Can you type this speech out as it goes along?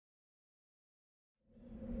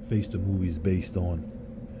Face the movie is based on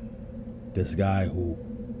this guy who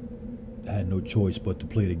had no choice but to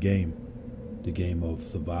play the game of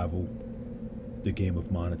survival, the game of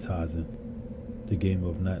monetizing, the game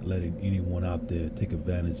of not letting anyone out there take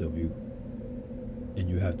advantage of you. And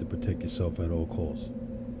you have to protect yourself at all costs.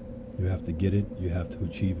 You have to get it, you have to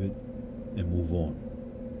achieve it, and move on.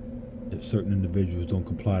 If certain individuals don't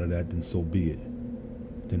comply to that, then so be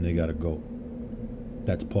it. Then they gotta go.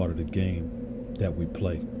 That's part of the game that we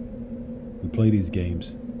play. We play these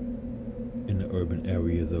games in the urban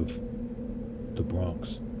areas of the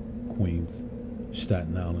Bronx, Queens,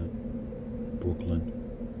 Staten Island, Brooklyn,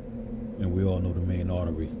 and we all know the main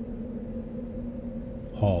artery,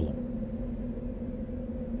 Harlem.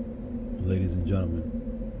 Ladies and gentlemen,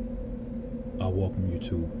 I welcome you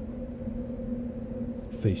to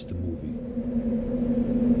Face the Movie.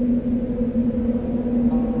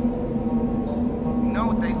 You know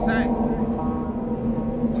what they say?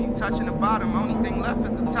 When you touching the bottom, only thing left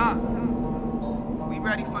is the top. We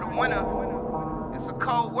ready for the winter. It's a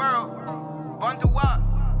cold world. Bundle up.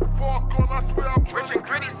 Rich and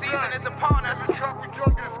gritty season is upon us.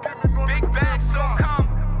 Big bags soon come.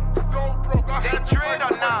 They dread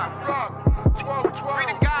or not. Free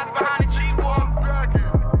the guys behind the G-War.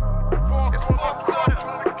 It's fourth quarter.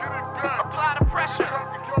 Apply the pressure.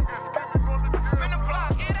 Spin the block.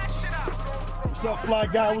 Get that shit up. What's up, fly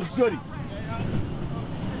guy? What's goody?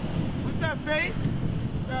 What's up, Faith?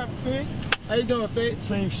 What's up, Pig? How you doing, Faith?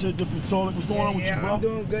 Same shit, different toilet. What's going on with you, bro? I'm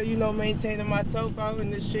doing good, you know, maintaining myself out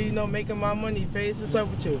in the street, you know, making my money, Faith. What's up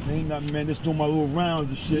with you? Ain't nothing, man. Just doing my little rounds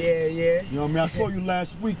and shit. Yeah. You know what I mean? I saw you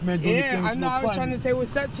last week, man, doing your thing with I know. I was trying to say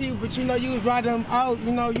what's up to you, but you know, you was riding them out,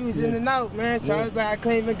 you know, you was in and out, man. So I was like, I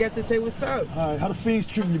couldn't even get to say what's up. All right, how the fiends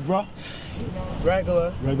treating you, bro? You know,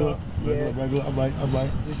 regular. Regular? Regular. All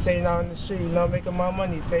right. Just staying out in the street, you know, making my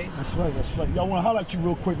money, Faith. That's right. Y'all want to holler at you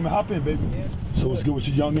real quick, man. Hop in, baby. Yeah. So what's good with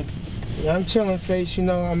you, youngin'? Yeah, I'm chilling, Face, you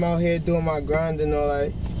know, I'm out here doing my grind and all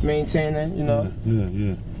that, maintaining, you know.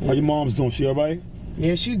 Yeah. How your mom's doing? She all right?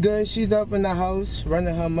 Yeah, she good. She's up in the house,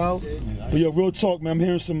 running her mouth. But yo, real talk, man. I'm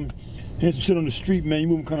hearing some shit on the street, man. You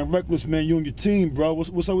moving kind of reckless, man. You and your team, bro.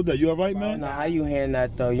 What's up with that? You all right, man? Nah, how you hearing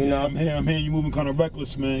that though? You know, I'm hearing you moving kind of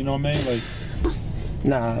reckless, man. You know what I mean? Like,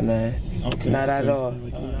 nah, man. Okay. Not at all.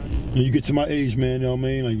 Like, when you get to my age, man, you know what I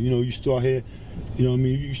mean? Like, you know, you start here, you know what I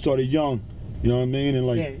mean? You started young, you know what I mean? And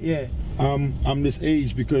like, yeah. I'm this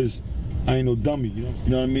age because I ain't no dummy, you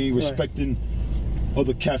know what I mean? Respecting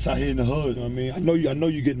other cats out here in the hood, you know what I mean? I know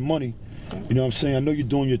you getting money, you know what I'm saying? I know you're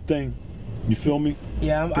doing your thing, you feel me?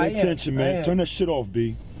 Yeah, Pay attention, man. Turn that shit off,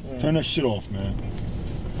 B. Yeah. Turn that shit off, man.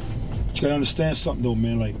 But you gotta understand something though,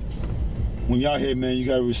 man. Like, when y'all here, man, you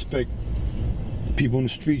gotta respect people on the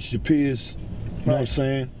streets, your peers, you know what I'm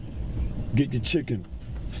saying? Get your chicken,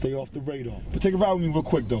 stay off the radar. But take a ride with me real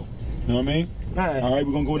quick though, you know what I mean? All right,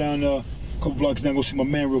 we're gonna go down a couple blocks down, go see my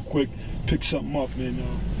man real quick, pick something up, man.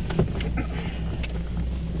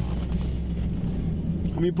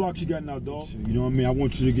 How many blocks you got now, dog? You know what I mean? I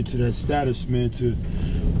want you to get to that status, man, to, you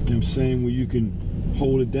know what I'm saying, where you can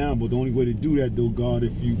hold it down. But the only way to do that, though, God,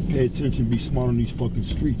 if you pay attention, be smart on these fucking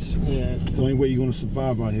streets. Yeah. The only way you're gonna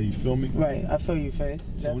survive out here, you feel me? Right, I feel you, Faith.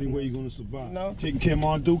 It's the only way you're gonna survive. No. Taking care of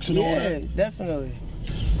Mon Dukes and all that? Yeah, definitely.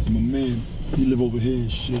 My man, he live over here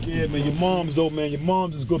and shit. Yeah, man, your moms though, man. Your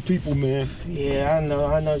moms is good people, man. Yeah,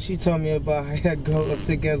 I know. She told me about how y'all grow up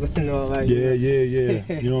together and all that. Yeah.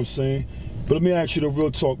 You know what I'm saying? But let me ask you the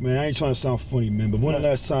real talk, man. I ain't trying to sound funny, man, but when the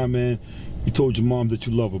last time, man, you told your mom that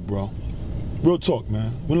you love her, bro? Real talk,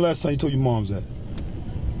 man. When the last time you told your moms that?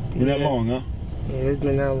 Been that long, huh? Yeah, it's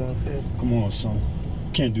been that long, Faith. Come on, son.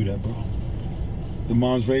 Can't do that, bro. Your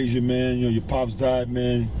mom's raised you, man. You know, your pops died,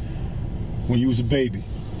 man, when you was a baby.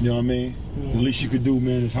 You know what I mean? Yeah. The least you could do,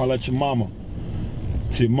 man, is holler at your mama.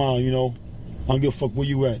 Say, Mom, you know, I don't give a fuck where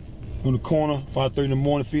you at. On the corner, 5:30 in the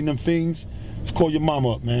morning, feeding them fiends. Just call your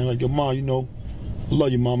mama up, man. Like, your mom, you know, I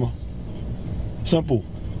love you, mama. Simple.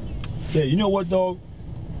 Yeah, you know what, dog?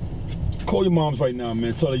 Call your moms right now,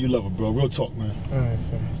 man. Tell her you love her, bro. Real talk, man. All right,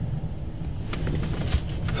 Faith.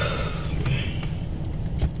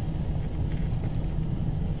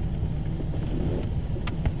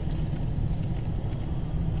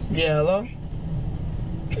 Yeah, hello?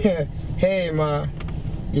 Hey, Ma.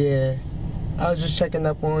 Yeah. I was just checking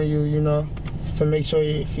up on you, you know, just to make sure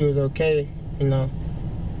if you was okay, you know.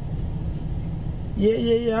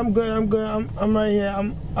 Yeah, I'm good. I'm right here.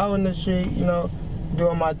 I'm out in the street, you know,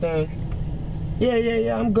 doing my thing.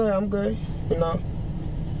 Yeah, I'm good, you know.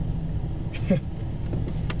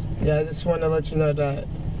 Yeah, I just want to let you know that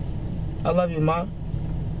I love you, Ma.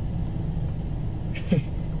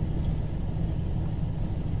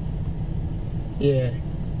 Yeah.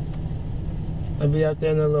 I'll be out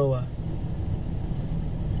there in a little while.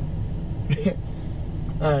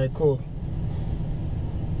 Alright, cool.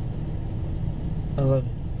 I love you.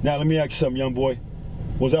 Now let me ask you something, young boy.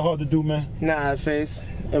 Was that hard to do, man? Nah, Face.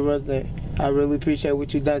 It wasn't. I really appreciate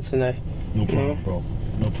what you done tonight. No problem, bro.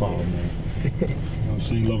 No problem, man. You know what I'm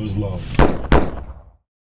saying? Love is love.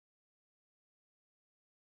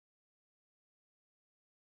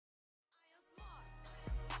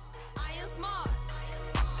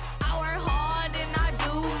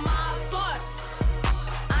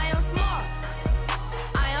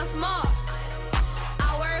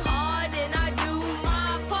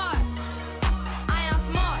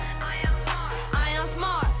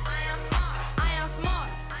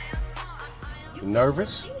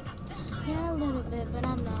 Nervous? Yeah, a little bit, but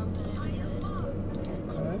I'm not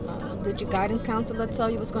good. Did your guidance counselor tell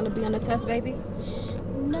you what's going to be on the test, baby?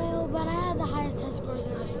 No, but I had the highest test scores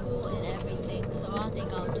in the school and everything, so I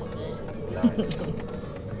think I'll do good.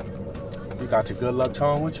 Nice. You got your good luck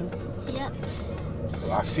charm with you? Yep.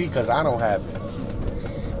 Well, I see, because I don't have it.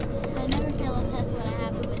 I never fail a test when I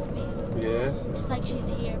have it with me. Yeah? It's like she's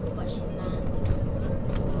here, but she's not.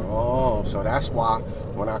 Oh, so that's why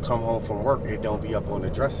when I come home from work, it don't be up on the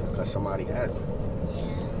dresser, because somebody has it.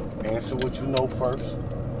 Yeah. Answer what you know first.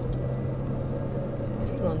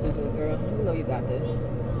 You're going to do good, girl. You know you got this.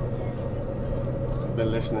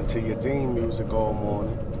 Been listening to your theme music all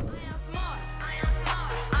morning.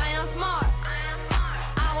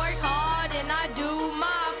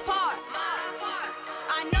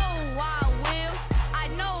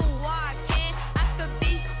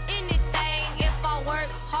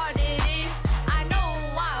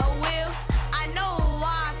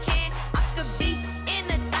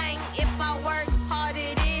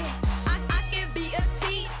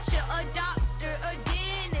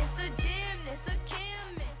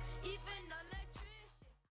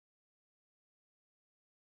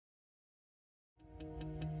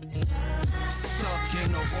 Stuck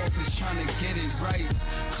in the office trying to get it right,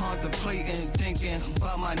 contemplating, thinking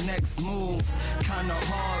about my next move. Kinda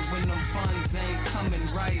hard when them funds ain't coming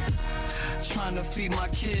right. Trying to feed my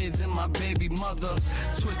kids and my baby mother.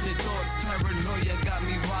 Twisted thoughts, paranoia got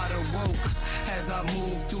me wide awoke. As I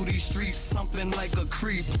move through these streets, something like a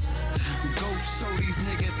creep. Ghost so these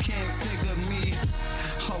niggas can't figure me.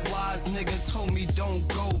 A wise nigga told me don't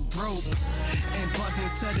go broke. And Buzzin'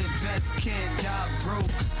 said it best, can't die broke.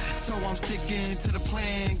 So I'm sticking to the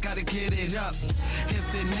plans, gotta get it up. If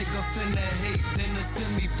the nigga finna hate, then the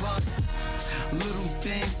send me bust. Little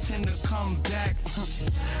things tend to come back.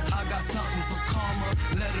 I got something for karma,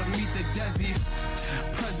 let her meet the Desi.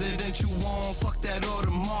 Presidential won, fuck that or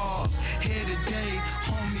tomorrow. Here today,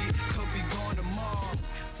 homie, could be gone tomorrow.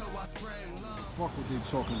 So I spread love. Fuck what they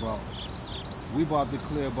talking about. We about to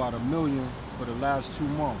clear about $1 million for the last 2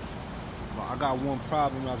 months. But I got one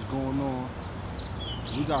problem that's going on.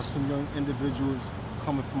 We got some young individuals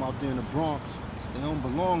coming from out there in the Bronx. They don't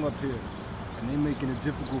belong up here. And they making it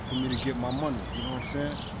difficult for me to get my money. You know what I'm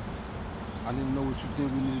saying? I didn't know what you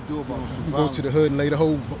think we need to do about it. You go to the hood and lay the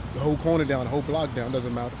whole corner down, the whole block down,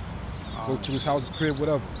 doesn't matter. Go to his house, his crib,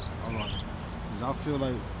 whatever. All right. Because I feel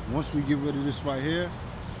like once we get rid of this right here,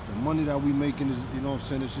 the money that we making is, you know what I'm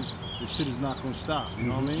saying, it's just, this shit is not gonna stop, you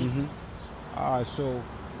know what I mean? All right, so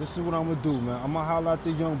this is what I'm gonna do, man. I'm gonna holler at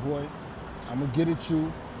the young boy. I'm gonna get at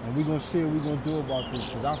you, and we gonna see what we gonna do about this.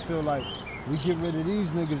 Because I feel like we get rid of these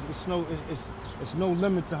niggas, it's no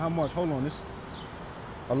limit to how much. Hold on, this.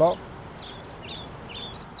 Hello?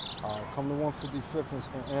 All right, come to 155th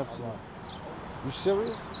in Amsterdam. You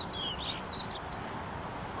serious?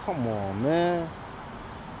 Come on, man.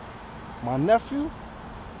 My nephew?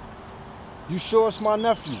 You sure it's my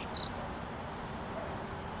nephew?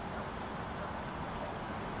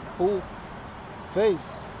 Who? Face?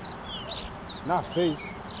 Not Face.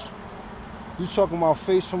 You talking about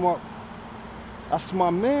Face from up? That's my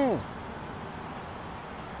man.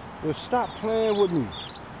 Yo, stop playing with me.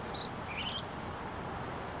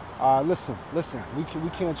 All right, listen. We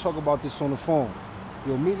can't talk about this on the phone.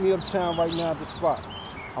 Yo, meet me uptown right now at the spot.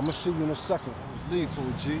 I'm gonna see you in a second. It's Lee,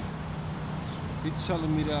 OG. He's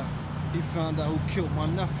telling me that he found out who killed my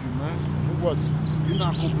nephew, man. Who was it? You're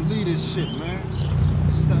not gonna believe this shit, man.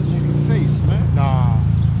 It's that nigga Face, man. Nah.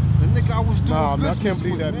 The nigga I was doing Man, business I can't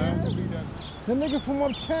believe with, that, man. The nigga from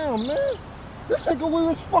uptown, man. This nigga we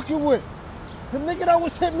was fucking with. The nigga that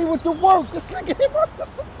was hitting me with the work. This nigga hit my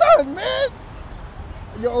sister's son, man.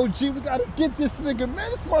 Yo, OG, we gotta get this nigga,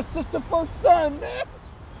 man. This is my sister's first son, man.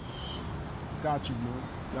 Got you, man.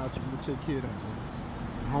 Got you. We'll take care of that, man.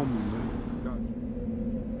 Homie, man. Got you.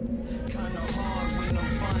 Kinda hard when them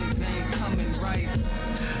funds ain't coming right.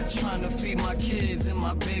 Trying Trying to feed my kids and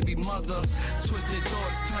my baby mother. Twisted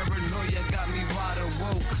thoughts, paranoia got me wide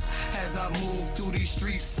awoke. As I move through these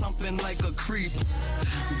streets, something like a creep.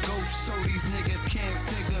 Ghost so these niggas can't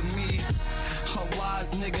figure me. A wise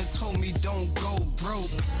nigga told me don't go broke.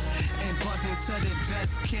 And Buzzin' said it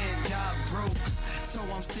best, can't die broke. So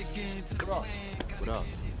I'm sticking to the plans. What up?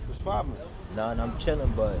 What's poppin'? Nah, I'm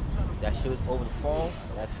chilling, but that shit was over the phone.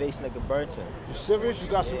 That face nigga burnt him. You serious? You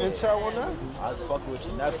got some intel on that? I was fucking with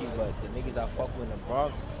your nephew, but the niggas I fuck with in the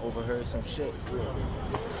Bronx overheard some shit.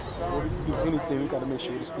 Before we can do anything, we gotta make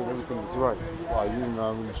sure everything is right. Why, you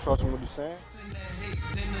really trusting what he's saying?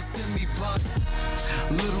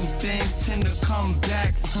 Little things tend to come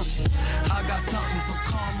back. I got something for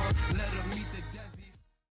karma. Let her meet the Desi.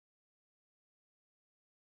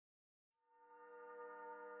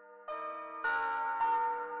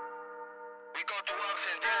 We go through ups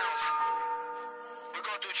and downs. We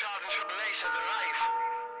go through trials and tribulations in life.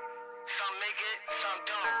 Some make it, some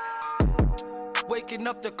don't. Waking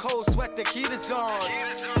up the cold sweat, the heat is on.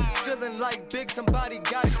 Feeling like big, somebody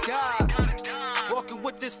gotta die. Walking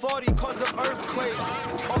with this 40 cause an earthquake.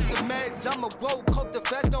 Off the meds, I'm awoke, hope the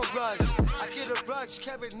feds don't rush. I get a rush,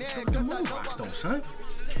 carrying in, cause I know though, son.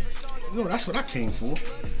 You know, that's what I came for.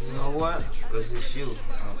 You know what? Because it's you.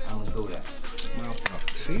 I'm gonna do that.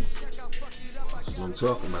 See? That's what I'm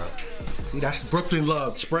talking about. See, that's Brooklyn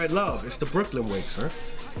love. Spread love. It's the Brooklyn way, sir.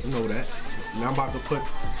 You know that. Now I'm about to put...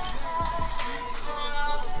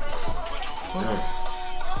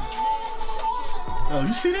 Oh,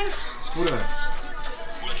 you see this? What up?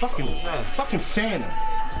 Fucking Phantom.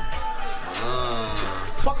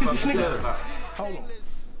 Fuck is this nigga? Hold on.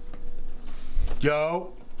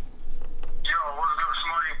 Yo. Yo, what's good,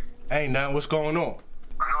 Smarty? Ain't nothing. What's going on? I know it's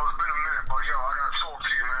been a minute, but yo, I gotta talk to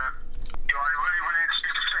you, man. Yo, I really need to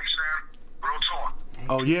speak to Face, man. Real talk.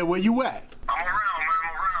 Oh, yeah? Where you at? I'm around,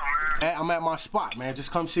 man. I'm at my spot, man. Just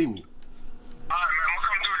come see me. Alright, man. I'm gonna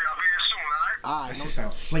come through there. I'll be here soon, alright? Alright, that shit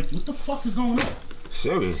sounds flaky. What the fuck is going on?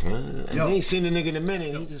 Serious, man. I ain't seen the nigga in a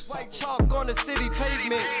minute. He just white chalk on the city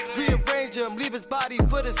pavement. Rearrange him, leave his body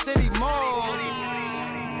for the city mall.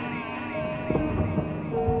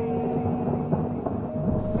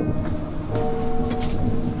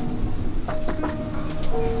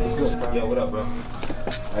 What's good, bro? Yo, what up, bro?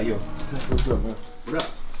 How you? What's good, man? What up?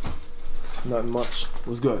 Nothing much.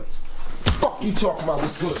 What's good? Fuck you talking about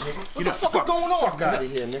what's good, nigga? What the fuck is going on? Fuck out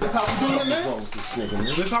of here, nigga. That's how we doing it, man? What's this nigga, man?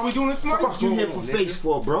 That's how we doing this, man? Fuck you here for face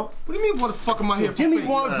for, bro? What do you mean, what the fuck am I here for? Give me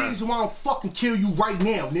one reason why I'm fucking kill you right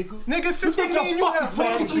now, nigga. Nigga, since we me and you have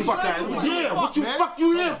plan, what you fuck out of here? Yeah, what you fuck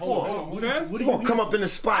you here for? Hold on, What you gonna come up in the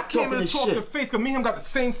spot talking this shit? to Face, cause me and him got the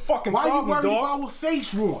same fucking Why problem, you worried dog. about what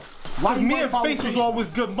Face want? Cause me and Face was always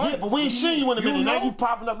good, yeah, but we ain't seen you in a minute. Now you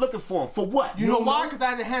popping up looking for him. For what? You know why? Cause I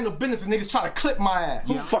had to handle business and niggas try to clip my ass.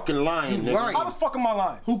 You fucking lying, nigga. How the fuck am I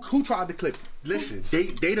lying? Who tried to clip? Listen,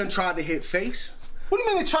 they done tried to hit Face. What do you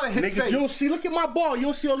mean they try to hit Niggas, Face? you don't see, look at my ball. You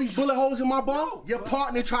don't see all these bullet holes in my ball? No, your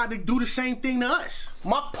partner tried to do the same thing to us.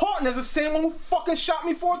 My partner's the same one who fucking shot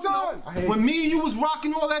me 4 times. When me and you was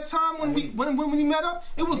rocking all that time when we met up,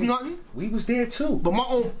 it was nothing. We was there too. But my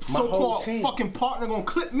own so-called fucking partner gonna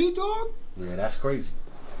clip me, dog? Yeah, that's crazy.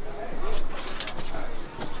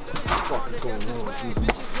 What the fuck is going on with these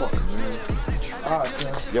motherfuckers, man? Alright,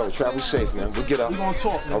 man. Yo, travel safe, man. We'll get up. We gonna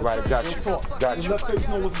talk, man. All right, I got you. Got you. Let Face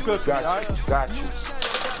know what's good for me, alright? Got you.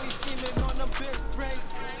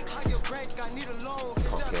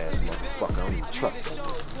 Punk ass motherfucker. I don't even trust him.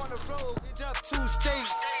 2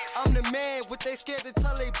 states. I'm the man. What they scared to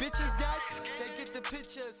tell they bitches that? They get the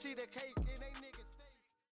picture, see the cake in they niggas' face.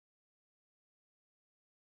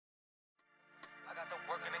 I got to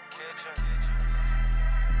work in the kitchen.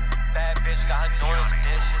 Bad bitch got her doing the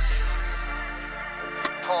dishes.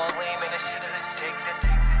 Pauline, man, this shit is addicted.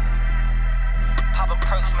 Poppin'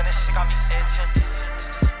 perks, man, this shit got me itching.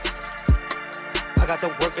 I got to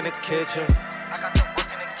work in the kitchen.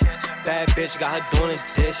 Bad bitch got her doing the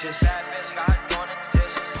dishes.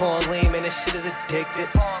 Pauline, man, this shit is addicted.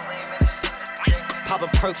 Poppin'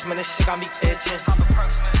 perks, man, this shit got me itching.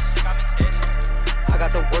 I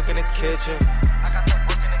got to work in the kitchen.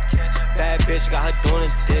 Bad bitch got her doing the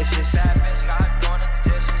dishes.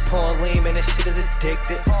 Pauline, man, this shit is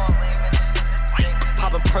addicted.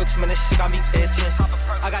 Poppin' perks, man, this shit got me itching.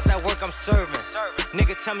 I got that work I'm serving.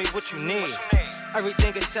 Nigga, tell me what you need.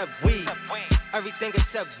 Everything except weed. Everything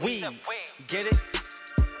except weed. Get it?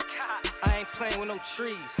 I ain't playing with no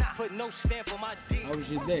trees. Put no stamp on my D. How was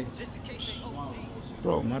your day?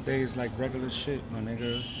 Bro, my day is like regular shit, my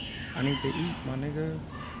nigga. I need to eat, my nigga.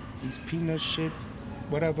 These peanut shit,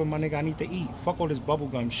 whatever, my nigga, I need to eat. Fuck all this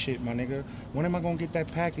bubblegum shit, my nigga. When am I gonna get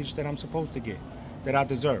that package that I'm supposed to get, that I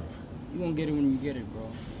deserve? You gonna get it when you get it, bro.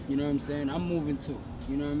 You know what I'm saying? I'm moving too.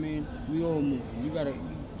 You know what I mean? We all moving. You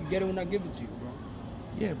get it when I give it to you, bro.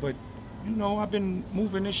 Yeah, but you know, I've been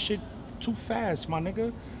moving this shit too fast, my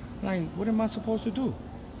nigga. Like, what am I supposed to do?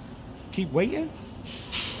 Keep waiting?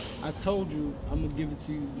 I told you I'm gonna give it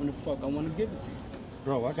to you when the fuck I wanna give it to you.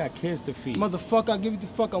 Bro, I got kids to feed. Motherfucker, I give you the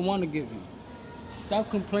fuck I wanna give you. Stop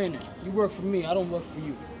complaining. You work for me, I don't work for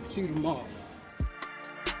you. See you tomorrow.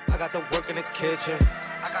 I got the work in the kitchen.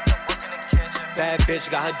 Bad bitch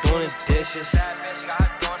got her doing the dishes.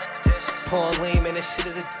 Pouring lean, man, this shit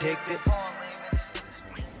is addicted.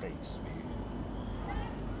 Face, man.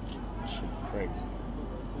 Shit crazy.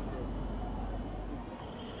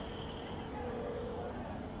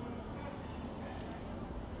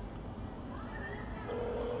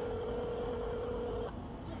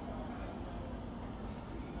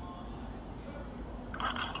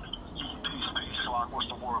 What's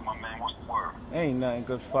the word, my man? What's the word? Ain't nothing,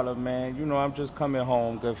 good fella, man. You know, I'm just coming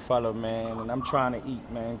home, good fella, man, and I'm trying to eat,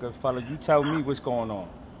 man, good fella. You tell me what's going on.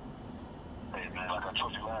 Hey, man, like I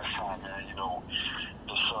told you last time, man, you know,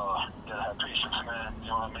 just, gotta have patience, man, you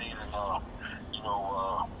know what I mean? And, you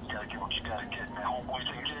know, you gotta get what you gotta get, man. Homeboy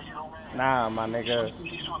taking care of you, though, man? Nah, my nigga.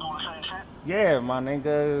 You still doing the same shit? Yeah, my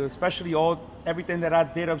nigga, especially everything that I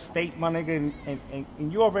did upstate, my nigga,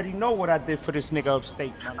 and you already know what I did for this nigga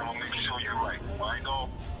upstate, my nigga. I'm gonna make sure you're right, right, dog?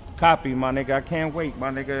 Copy, my nigga. I can't wait,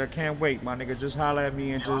 my nigga. I can't wait, my nigga. Just holler at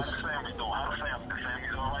me and just... How's the family, though? How's the family? The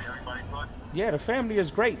family's all right? Everybody good? Yeah, the family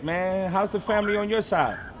is great, man. How's the family on your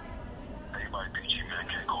side? Everybody peachy, man.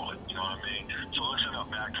 Can't call it, you know what I mean? So listen up,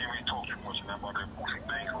 man. I can't really talk too much, man. I'm about to do some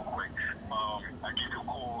things real quick. I give you a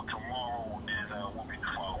call tomorrow, and we'll meet the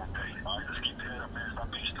following day. All right, just keep the head up, man.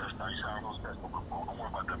 Stop being stressed out. You sound those best. Don't worry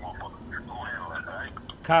about that motherfucker. Don't handle that, all right?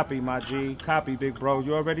 Copy, my G. Copy, big bro.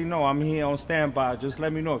 You already know I'm here on standby. Just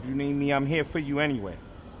let me know. If you need me, I'm here for you anyway.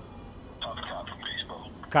 Copy. Peace, bro.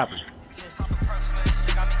 Copy.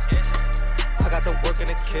 I got the work in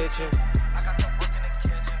the kitchen.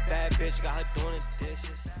 Bad bitch got her doing the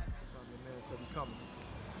dishes.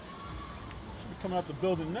 Coming out the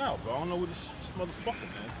building now, bro. I don't know what this motherfucker,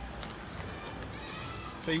 man.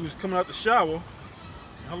 Say he was coming out the shower.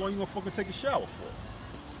 How long you gonna fucking take a shower for?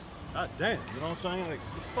 God damn, you know what I'm saying? Like,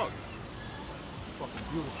 what the fuck? Fucking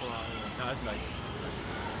beautiful out here. Nah, it's nice.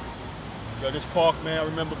 Yo, this park, man, I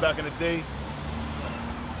remember back in the day,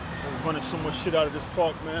 I was running so much shit out of this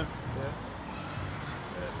park, man. Yeah.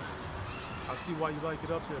 I see why you like it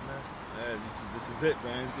up here, man. Yeah, this is it,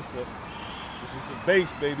 man. This is the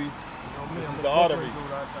base, baby. You know me, this I'm is a the artery. Dude.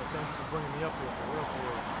 I thank you for bringing me up here, for real, for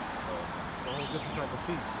real. It's a whole different type of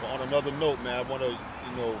piece. So on another note, man, I want to,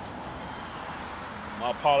 you know, my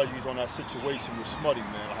apologies on that situation with Smutty,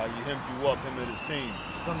 man. How he hemmed you up, him and his team.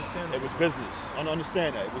 It's understandable. It was business. I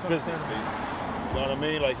understand that. It was business, baby. You know what I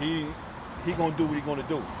mean? Like, he gonna do what he gonna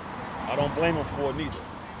do. I don't blame him for it neither.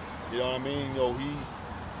 You know what I mean? You know,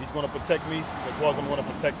 he's gonna protect me as well as I'm gonna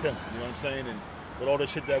protect him. You know what I'm saying? And with all the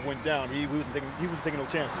shit that went down, he wasn't taking no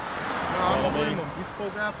chances. No, I don't blame him. He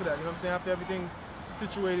spoke after that. You know what I'm saying? After everything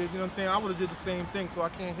situated, you know what I'm saying? I would have did the same thing, so I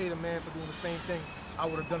can't hate a man for doing the same thing I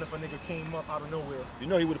would have done if a nigga came up out of nowhere. You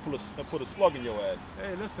know he would have put a slug in your ass.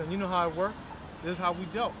 Hey, listen, you know how it works. This is how we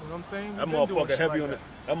dealt. You know what I'm saying? That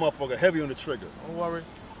motherfucker heavy on the trigger. Don't worry.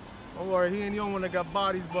 Don't worry. He ain't the only one that got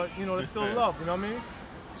bodies, but you know, it's still love. You know what I mean?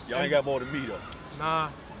 Y'all ain't got more than me though. Nah.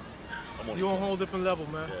 You on a whole different level,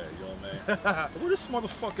 man. Yeah, you know what I mean? Where this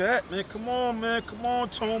motherfucker at, man? Come on, man. Come on,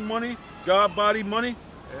 Tone Money. God Body Money.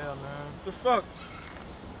 Yeah, man. The fuck?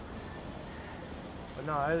 But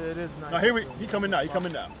nah, it is nice. Now here he coming now. He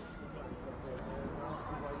coming now.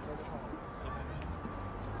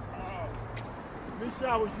 Many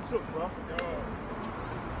showers you took, bro?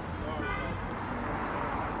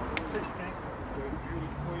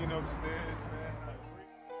 Queen upstairs, man.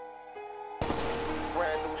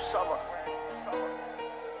 Brand new summer.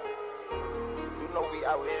 You know we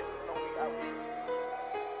out here.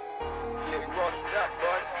 Yeah, we rolled it up,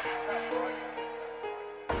 bud.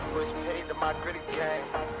 Push paid to my gritty gang.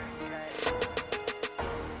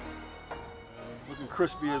 Looking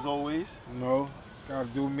crispy as always. No, gotta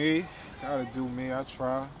do me. Gotta do me. I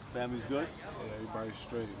try. Family's good? Yeah, everybody's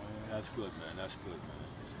straight, man. That's good, man. That's good, man.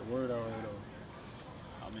 It's the word out here, though.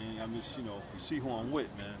 I mean, you know, you see who I'm with,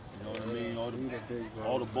 man. You know what I mean?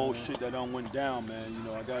 All the bullshit that done went down, man. You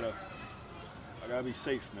know, I gotta be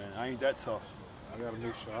safe, man. I ain't that tough. I gotta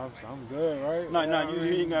make sure I'm good, right? Nah, you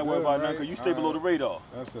ain't gotta worry about nothing, 'cause you stay below the radar.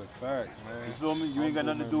 That's a fact, man. You feel me? You ain't got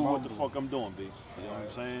nothing to do with what the fuck I'm doing, B. You know what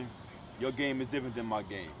I'm saying? Your game is different than my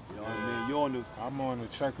game. You know what I mean? I'm on the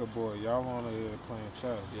checkerboard. Y'all on here playing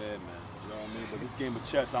chess. Yeah, man. You know what I mean? But this game of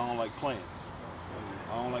chess, I don't like playing.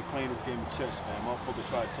 I don't like playing this game of chess, man. Motherfuckers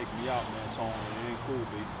try to take me out, man, Tone, and it ain't cool,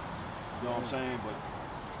 baby. You know what I'm saying? But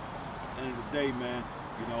at the end of the day, man,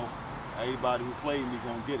 you know, everybody who played me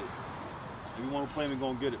gonna get it. Everyone who played me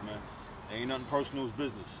gonna get it, man. Ain't nothing personal, it's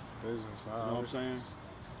business. Business, you know what I'm saying?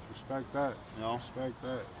 Respect that. You know? Respect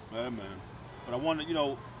that. Yeah, man. But I wanted, you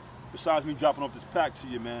know, besides me dropping off this pack to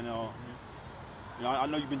you, man, you know, I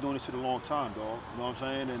know you've been doing this shit a long time, dog. You know what I'm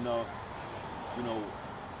saying? And, you know,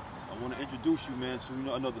 I want to introduce you, man, to, you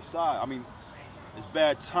know, another side. I mean, it's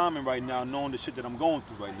bad timing right now, knowing the shit that I'm going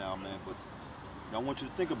through right now, man. But you know, I want you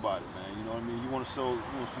to think about it, man. You know what I mean? You want to sell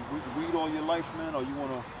weed all your life, man, or you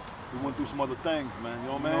want to do some other things, man. You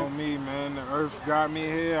know what I mean? You know me, man. The earth got me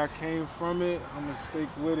here. I came from it. I'm gonna stick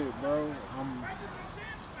with it, bro.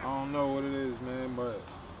 I don't know what it is, man, but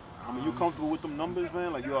I mean, you comfortable with them numbers,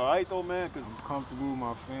 man? Like, you all right though, man? Cause I'm comfortable.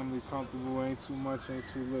 My family comfortable. Ain't too much, ain't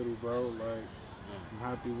too little, bro. Like, I'm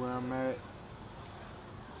happy where I'm at.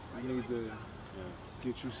 I need to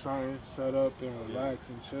get you something set up and relax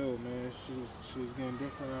and chill, man. Shit's getting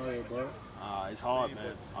different out here, bro. It's hard,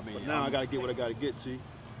 man. I mean, but now I gotta get what I gotta get, see?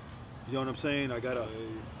 You know what I'm saying? I got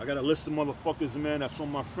a list of motherfuckers, man, that's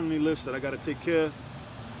on my friendly list that I gotta take care of.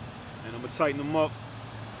 And I'm gonna tighten them up.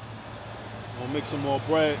 I'm gonna make some more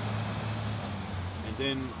bread. And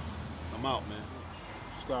then I'm out, man.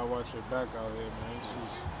 Just gotta watch your back out here, man.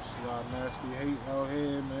 It's a lot of nasty hate out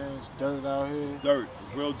here, man. It's dirt out here. It's dirt.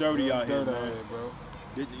 It's real dirty out here, man. Out here, bro.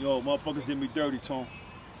 Yo, motherfuckers did me dirty, Tone.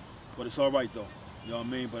 But it's all right, though. You know what I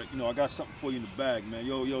mean? But, you know, I got something for you in the bag, man.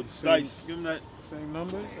 Yo, Dice, give him that. Same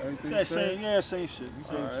numbers? Everything same shit.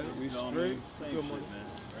 All right, we you know what I straight. mean? Same shit, man.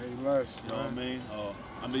 Hey, less, you know what I mean?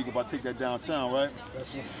 I know you about to take that downtown, right?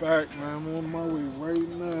 That's a fact, man. I'm on my way right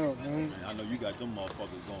now, man. I know you got them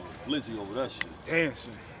motherfuckers going blizzy over that shit.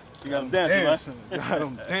 Dancing. You got them dancing, right? Got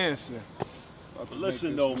them dancing. But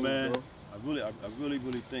listen, though, man. I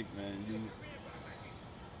really think, man, you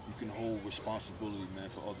can hold responsibility, man,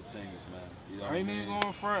 for other things, man. You know I ain't even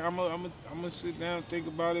going front. I'm gonna sit down and think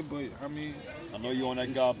about it, but I mean, I know you on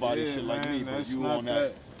that God body shit like me, but you on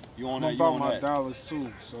that. You on that. I'm about my dollars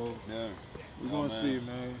too, so yeah. We're gonna see,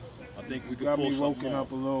 man. I think we could got pull me something woken off.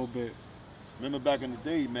 up a little bit. Remember back in the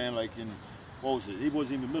day, man, like in what was it? He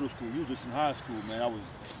wasn't even middle school. You was just in high school, man. I was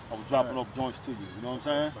dropping off joints to you. You know what I'm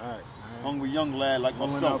saying? Fact, man. Hungry young lad like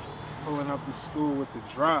myself. Pulling up to school with the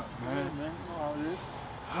drop, man. Yeah, man. You know how it is.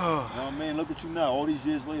 You know what I mean? Look at you now. All these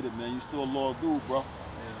years later, man. You still a loyal dude, bro.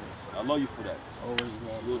 I love you for that. Always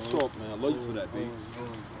love. Real talk, man. I love you for that, baby.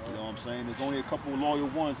 You know what I'm saying? There's only a couple of loyal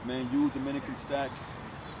ones, man. You, Dominican Stacks.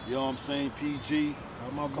 You know what I'm saying? PG. How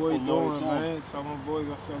my boy doing, man? Tell my boys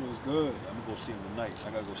I said was good. I'm gonna go see him tonight. I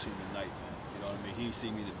gotta go see him tonight, man. You know what I mean? He ain't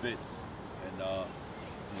seen me in a bit, and you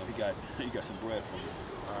know he got some bread for me.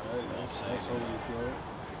 All right, you know that's always good.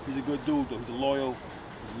 He's a good dude, though. He's a loyal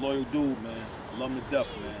dude, man. I love him to death,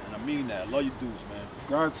 man, and I mean that. I love you dudes, man.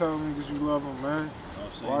 God tell me because you love him, man. You know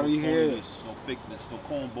what I'm saying? Why no he here? No fakeness, no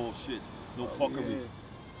cornball shit, no fuckery. Yeah.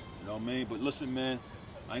 You know what I mean? But listen, man,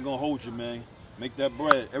 I ain't gonna hold you, man. Make that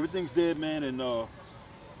bread. Everything's dead, man, and you know,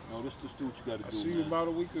 this do what you gotta do, I see you about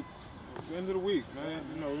a week at the end of the week, man.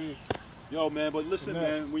 You know me. Yo, man, but listen,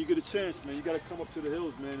 man, when you get a chance, man, you gotta come up to the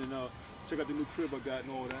hills, man, and check out the new crib I got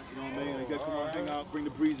and all that. You know what I mean? You gotta come out, hang out, bring the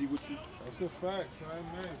breezy with you. That's a fact, son,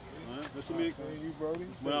 man. All right? That's what me. You, Brody.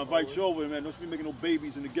 When I invite you over, man, don't be making no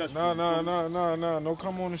babies in the guest room. No,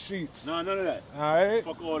 come on the sheets. Nah, none of that. All right.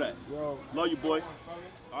 Fuck all that. Yo. Love you, boy.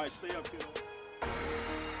 All right, stay up, kiddo.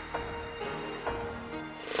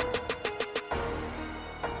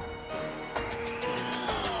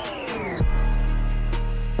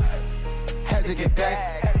 Had to get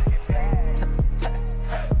back.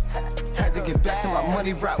 Had to get back to my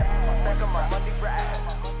money route.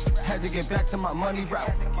 Had to get back to my money route.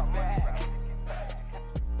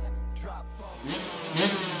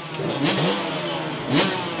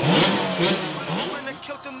 When they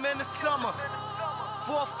killed them in the summer.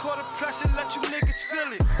 Fourth quarter pressure, let you niggas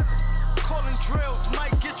feel it. Calling drills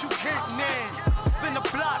might get you hit, man. Spin the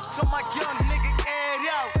block so my young nigga air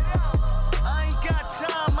out. I ain't got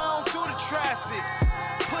time, I don't do the traffic.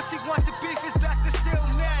 Pussy want the beef, is back to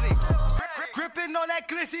Stillmatic. Gripping on that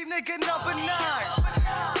glizzy nigga number 9.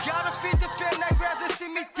 Gotta feed the fam, they rather see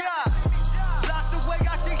me die. Locked away,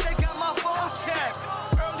 I think they got my phone tapped.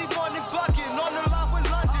 Early morning bugging on the line with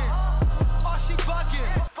London. Oh, she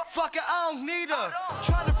bugging. Fuck it, I don't need her.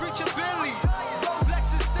 Trying to reach a Billy. Rolex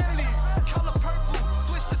is silly. Color purple.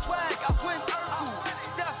 Switch the swag, I went Urkel.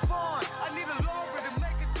 Stephon, I need a Laura to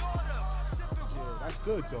make a daughter. That's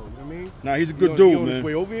good, though. You know what I mean? Nah, he's a good dude, man. On his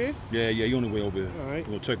way over here? Yeah, he on the way over here. All right.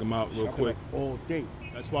 We'll check him out real quick. All day.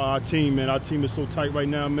 That's why our team is so tight right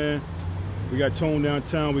now, man. We got Tone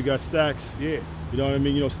downtown. We got Stacks. Yeah. You know what I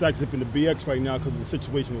mean? You know, Stacks is up in the BX right now because of the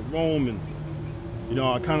situation with Rome, and you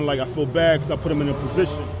know, I kind of like, I feel bad because I put him in a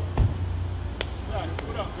position.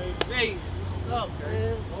 What up, baby? Hey, what's up,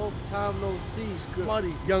 man? Long time no see.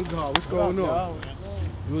 Smutty. Young God, what's going on?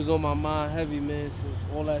 It was on my mind heavy, man, since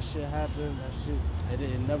all that shit happened. That shit,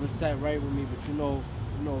 it never sat right with me, but you know,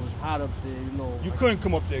 it was hot up there, you know. You couldn't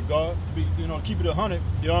come up there, God. You know, keep it 100.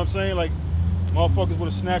 You know what I'm saying? Like, motherfuckers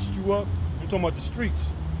would have snatched you up. I'm talking about the streets.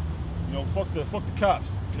 You know, fuck the cops.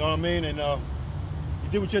 You know what I mean? And you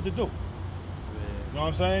did what you had to do. You know what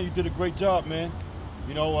I'm saying? You did a great job, man.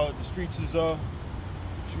 You know, the streets is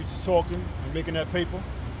talking and making that paper.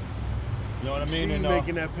 You know what I mean? See, and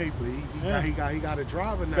making that paper. He got a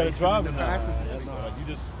driver now. Got a driver now. You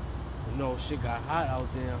just, you know, shit got hot out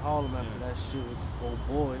there in Harlem after that shit with old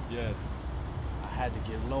boy. Yeah. I had to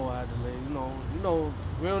get low. I had to lay. You know,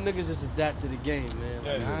 real niggas just adapt to the game, man.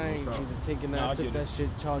 Like, I ain't even taking that. I took that shit,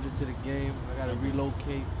 charge it to the game. I gotta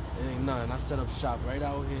relocate. It ain't nothing. I set up shop right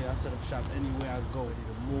out here. I set up shop anywhere I go. Ready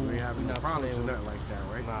to move. You ain't having no problems or nothing like that,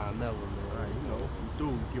 right? Nah, never, man. All right, you know,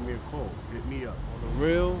 dude, give me a call. Hit me up. On the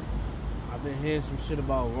real, I've been hearing some shit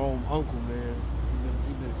about Rome Uncle, man.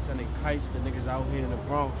 He been sending kites to niggas out here in the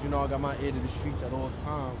Bronx. You know, I got my ear to the streets at all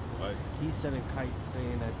times. Right. He's sending kites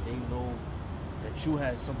saying that they know that you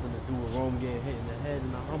had something to do with Rome getting hit in the head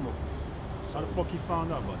in the Hummer. How the fuck he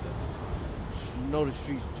found out about that? You know the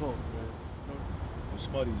streets talk, man. Well,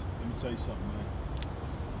 Smutty, let me tell you something,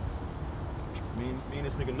 man. Me and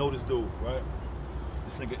this nigga know this dude, right?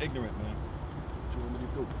 This nigga ignorant, man. What you want me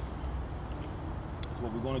to do? That's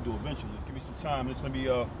what we're gonna do eventually. Just give me some time.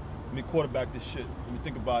 Let me quarterback this shit. Let me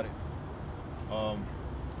think about it.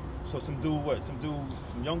 So some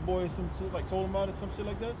young boy or some shit, like told him about it, some shit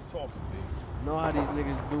like that? Talking, man. You know how these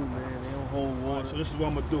niggas do, man. They don't hold water. Right, so this is what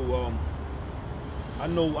I'm gonna do.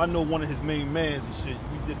 I know one of his main mans and shit.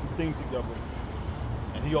 We did some things together.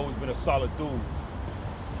 And he always been a solid dude.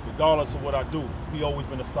 Regardless of what I do, he always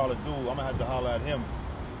been a solid dude. I'm gonna have to holler at him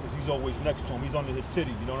because he's always next to him. He's under his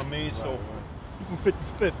titty, you know what I mean? So he from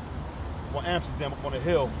 55th on Amsterdam up on the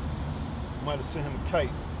hill. You might have sent him a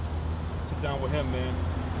kite. Sit down with him, man.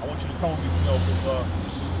 I want you to come with me, you know, because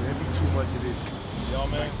there be too much of this. You know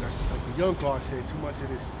what I mean? Like the young car said, too much of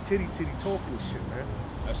this titty talking shit, man.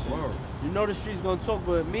 That's it. You know the streets gonna talk,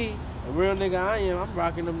 but me, a real nigga I am, I'm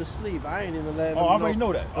rocking them to sleep. I ain't even letting them I already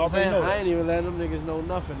know that. I ain't even letting them niggas know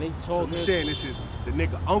nothing. They talking. So you saying this is the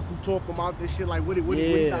nigga uncle talking about this shit? Like what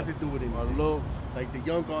he got to do with it? Like the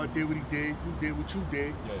young guard did what he did, you did what you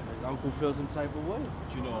did. Yeah. His uncle feel some type of way.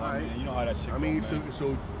 But you know, man, you know how that shit goes, man.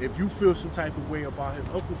 So if you feel some type of way about his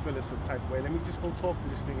uncle feeling some type of way, let me just go talk to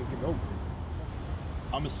this nigga and get over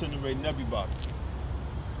it. I'm incinerating everybody.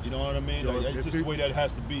 You know what I mean? Yo, like, it's just the way that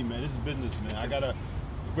has to be, man. This is business, man. I gotta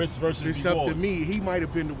risk versus reward. It's reward. up to me. He might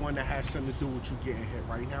have been the one that had something to do with you getting hit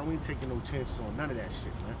right now. We ain't taking no chances on none of that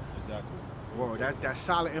shit, man. Exactly. Whoa, that's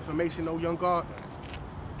solid information, though, young guard.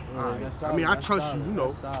 Yeah, right. solid, I mean, I trust solid, you, you know.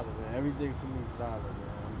 That's solid, man. Everything for me is solid, man.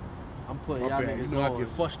 I'm putting y'all niggas you know, on. I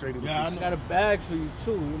get frustrated with I this. got a bag for you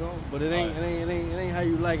too, you know. But it ain't how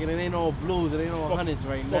you like it. It ain't all blues. It ain't all hundreds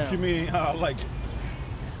right now. Fuck you mean how I like it?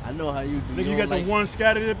 I know how you do. Nigga, you got the ones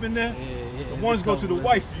scattered up in there? Yeah. The ones go to the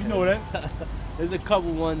wife, you know that. There's a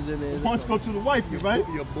couple ones in there. The ones go to the wife, right?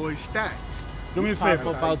 Your boy Stacks. Do me a favor.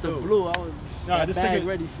 Pop up out the blue. I was just bag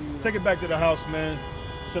ready for you. Take it back to the house, man.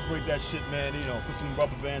 Separate that shit, man. You know, put some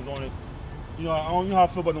rubber bands on it. You know, I don't know how I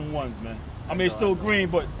feel about them ones, man. I mean, it's still green,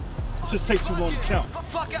 but it just takes too long to count.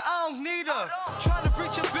 Fuck it, I don't need her. Trying to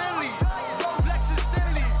reach a Bentley. Rolex is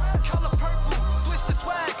silly. Color purple. Switch the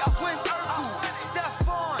swag. I went Urkel. Step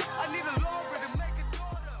on. I need a Laura to make a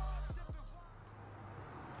daughter.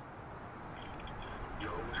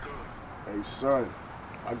 Hey, son.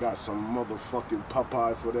 I got some motherfucking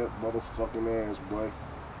Popeye for that motherfucking ass, boy.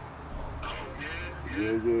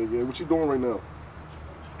 Yeah. What you doing right now?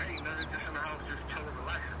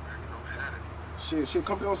 Shit,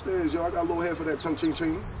 come downstairs, yo. I got a little hair for that tongue ching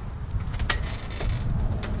ching.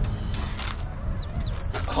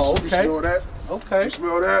 Oh, okay. You smell that? Okay. You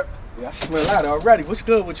smell that? Yeah, I smell that already. What's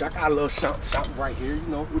good with you? I got a little something right here, you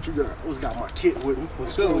know. What you got? I always got my kit with me.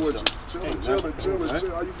 What's good with you?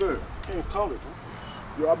 Chillin'. How you been? Can't call it,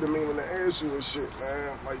 Yo, I've been meaning to ask you and shit,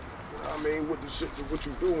 man. Like, you know what I mean? With the shit, what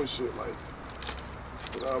you do and shit, like,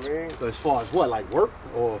 you know what I mean? So as far as what, like work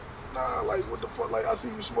or? Nah, like, what the fuck? Like, I see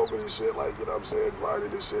you smoking and shit, like, you know what I'm saying?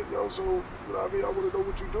 Grinding and shit, yo. So, you know what I mean? I want to know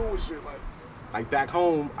what you do and shit, like. Like, back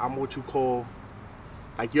home, I'm what you call,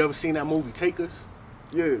 like, you ever seen that movie Takers?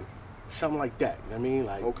 Yeah. Something like that, you know what I mean?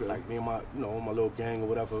 Like, okay. Like me and my, you know, my little gang or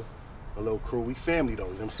whatever, my little crew, we family though,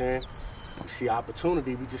 you know what I'm saying? We see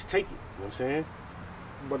opportunity, we just take it, you know what I'm saying?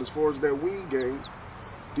 But as far as that weed game,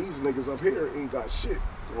 these niggas up here ain't got shit.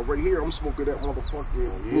 Well, right here, I'm smoking that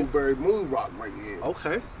motherfucking blueberry moon rock right here.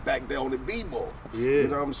 Okay. Back there on the B-ball. Yeah. You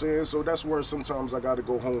know what I'm saying? So that's where sometimes I got to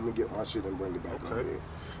go home and get my shit and bring it back up here.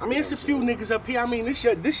 I mean, it's a few niggas up here. I mean, this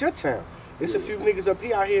your town. It's a few niggas up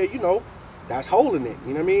here out here, you know, that's holding it.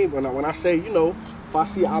 You know what I mean? When I say, you know, if I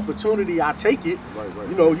see an opportunity, I take it. Right.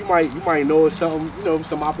 You know, you might know some, you know,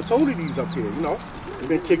 some opportunities up here. You know, I've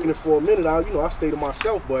been kicking it for a minute. I stay to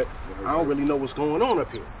myself, but I don't really know what's going on up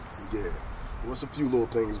here. Yeah. Well, it's a few little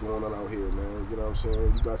things going on out here, man. You know what I'm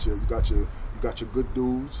saying? You got your good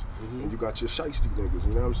dudes, and you got your shiesty niggas.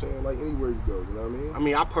 You know what I'm saying? Like anywhere you go, you know what I mean? I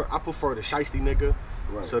mean, I prefer the shiesty nigga.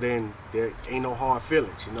 Right. So then there ain't no hard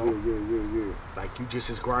feelings, you know? Yeah. Like you just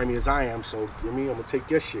as grimy as I am, so you know what I mean, I'm gonna take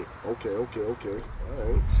your shit. Okay. All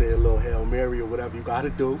right. Say a little Hail Mary or whatever you gotta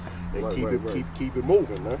do, and keep it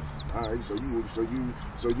moving, man. All right, so you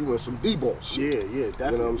in some D-ball shit. Yeah,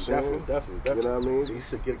 definitely. You know what I'm saying? Definitely. You know what I mean? So you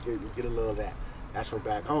should get a little of that. That's from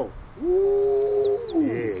back home. Ooh.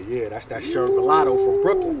 Yeah, that's that Sherbalato from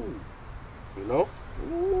Brooklyn. You know?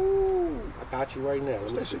 Ooh. I got you right now.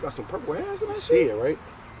 That shit got some purple hairs in that shit. See it, right?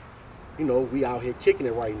 You know, we out here kicking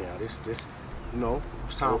it right now. This, you know,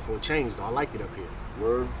 it's time for a change, though. I like it up here.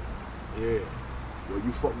 Word? Yeah. Well,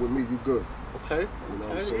 you fuck with me, you good. Okay. You know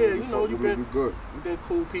what I'm saying? Yeah, you know, you've you good. been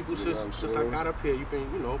cool people since I got up here. You've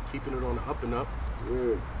been, you know, keeping it on the up and up.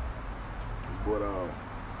 Yeah. But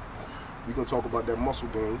we gonna talk about that muscle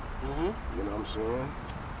game. You know what I'm saying?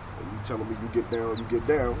 And you telling me you get down, you get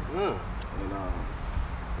down.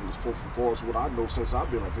 And as far as what I know since I've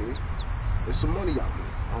been up here, there's some money out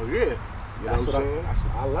here. Oh yeah. You know what I'm saying?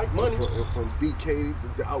 I like money. From BK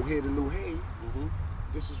to out here to New Hay,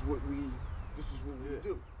 this is what we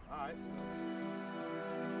do. All right.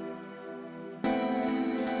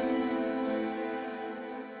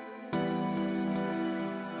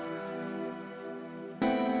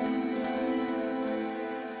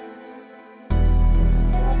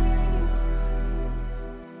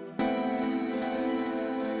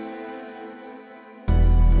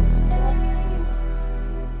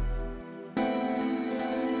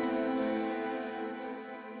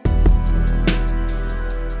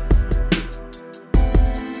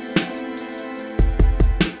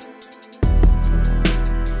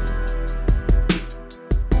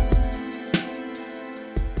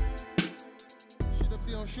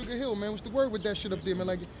 Man, what's the word with that shit up there, man?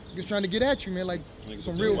 Like, just trying to get at you, man. Like,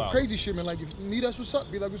 some real crazy shit, man. Like, if you need us, what's up?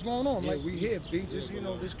 Be like, what's going on? Yeah, like, we here, B. Just, you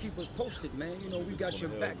know, just keep us posted, man. You know, we got your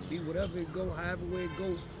back, B. Whatever it go, however way it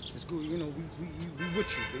goes, it's good. You know, we with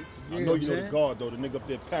you, B. Yeah, I know you know the guard, though. The nigga up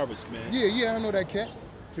there, Paris, man. Yeah, I know that cat.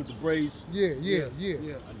 Keep the braids. Yeah. That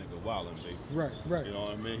nigga wildin', baby. Right. You know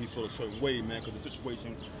what I mean? He feel a certain way, man, because the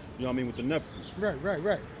situation, you know what I mean, with the nephew.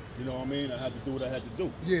 Right. You know what I mean? I had to do what I had to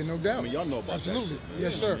do. Yeah, no doubt. I mean, y'all know about Absolutely. that shit, man.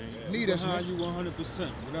 Yes, sir. Need us, man. man. You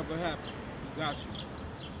 100%. Whatever happened, we got you.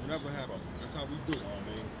 Whatever happened, that's how we do it. You know what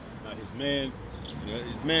I mean? Now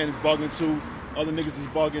his man is bugging too. Other niggas is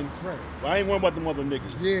bugging. Right. But I ain't worried about them other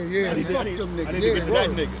niggas. Yeah. I need to get to that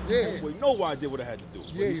nigga. Yeah. Well, you know why I did what I had to do.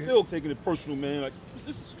 But he's still taking it personal, man. Like,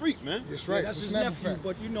 this is street, man. That's right. That's his nephew,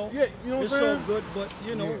 but you know, you know it's all good, but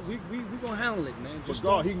you know, we gonna handle it, man. But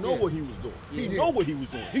God, he know what he was doing. He know what he was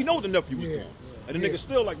doing. He know what the nephew was doing. And the nigga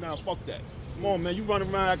still like, nah, fuck that. Come on, man. You running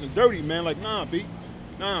around acting dirty, man. Like, nah, B.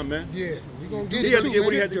 Nah, man. Yeah, you gonna get it. He had to get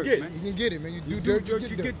what he had to get. You can get it, man. You do dirt,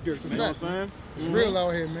 you get dirt. You know what I'm saying? It's real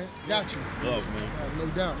out here, man. Got you. Love, man. No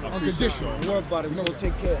doubt. I Unconditional. Don't worry about it. We gonna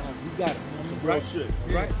take care of him. You got it. Real shit.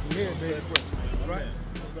 Right? Yeah, baby. Right.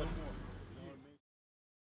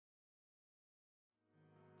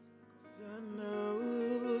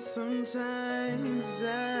 Sometimes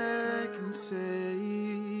I can say,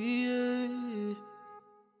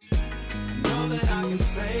 know that I can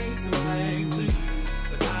say some things to you,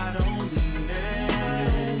 but I don't mean it.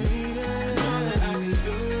 I know that I can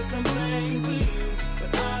do some things to you,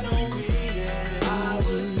 but I don't mean it. I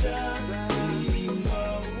was just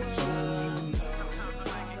emotional.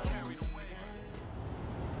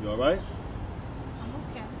 You alright? I'm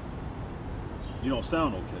okay. You don't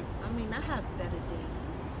sound okay. I mean, I have better days,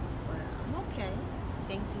 but I'm okay.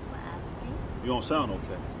 Thank you for asking. You don't sound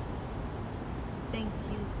okay. Thank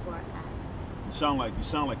you for asking. You sound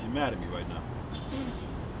like you're mad at me right now.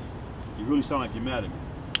 You really sound like you're mad at me.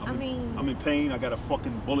 I'm in pain. I got a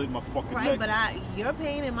fucking bullet in my fucking neck. Right, but your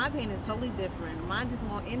pain and my pain is totally different. Mine's is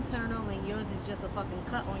more internal, and yours is just a fucking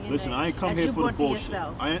cut on your Listen, neck. I ain't come here for the bullshit.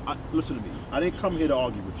 Listen to me. I didn't come here to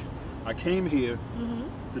argue with you. I came here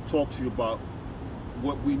to talk to you about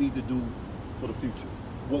what we need to do for the future.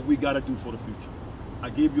 What we got to do for the future. I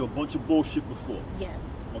gave you a bunch of bullshit before. Yes.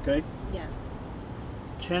 Okay? Yes.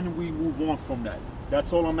 Can we move on from that?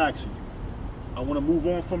 That's all I'm asking you. I want to move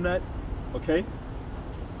on from that, okay?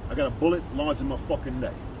 I got a bullet lodged in my fucking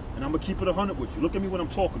neck. And I'm going to keep it 100 with you. Look at me when I'm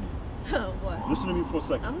talking to you. What? Listen to me for a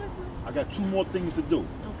second. I'm listening. I got 2 more things to do.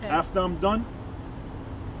 Okay. After I'm done,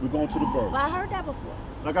 we're going to the burbs. Well, I heard that before.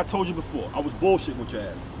 Like I told you before, I was bullshitting with your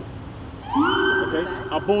ass before. Okay?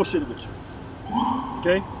 I bullshitted with you.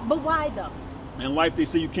 Okay? But why though? In life, they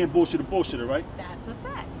say you can't bullshit a bullshitter, right? That's a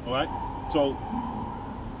fact. All right? So,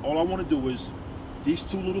 all I want to do is these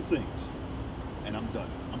 2 little things, and I'm done.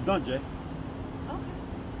 I'm done, Jay. Okay.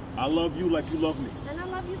 I love you like you love me. And I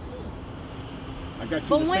love you too. I got you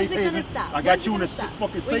But in a when's safe it gonna haven. stop? I got When's you it in a gonna stop?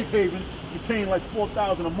 fucking Wait. safe haven. You're paying like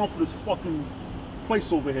 $4,000 a month for this fucking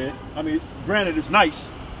place over here. I mean, granted, it's nice,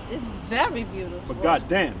 It's very beautiful. but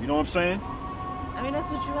goddamn, you know what I'm saying? I mean, that's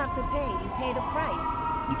what you have to pay. You pay the price.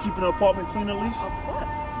 You keeping the apartment clean at least? Of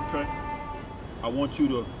course. Okay. I want you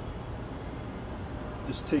to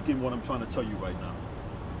just take in what I'm trying to tell you right now.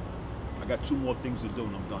 I got 2 more things to do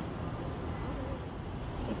and I'm done.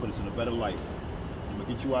 I'm gonna put us in a better life. I'm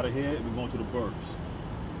gonna get you out of here and we're going to the burbs.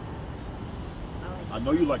 I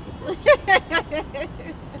know you like the burbs.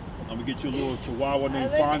 I'm gonna get you a little chihuahua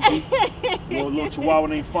named Fonzie. little chihuahua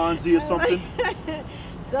named Fonzie or something.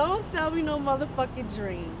 Don't sell me no motherfucking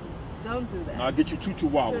dream. Don't do that. I'll get you 2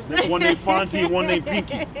 chihuahuas. One named Fonzie and one named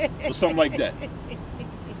Pinky. Or something like that.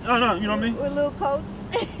 No, you know what I mean? With little coats.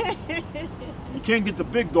 You can't get the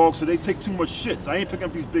big dogs, so they take too much shit. So I ain't picking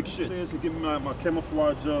up these big shits. So give me my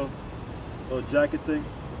camouflage jacket thing.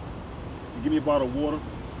 And give me a bottle of water.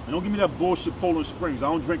 And don't give me that bullshit Poland Springs. I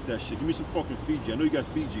don't drink that shit. Give me some fucking Fiji. I know you got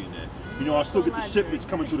Fiji in there. You know, I still get the shipments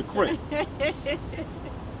coming to the crib.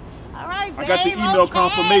 All right, babe. I got the email okay,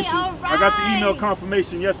 confirmation. all right. I got the email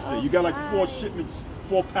confirmation yesterday. You got like 4 shipments,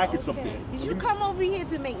 4 packets up there. Did you come over here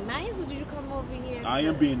to make nice, or did you come over here I to...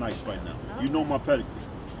 am being nice right now. You know my pedigree.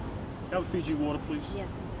 Have a Fiji water, please. Yes,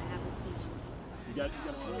 you can have a Fiji. You got it.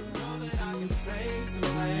 know that I can say some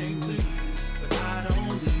things to you, but I don't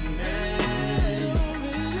mean it.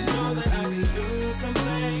 I know that I can do some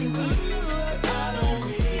things to you, but I don't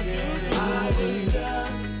mean it. I was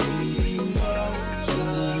just emotional.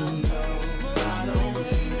 I don't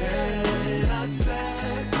mean it. I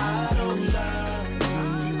said I don't love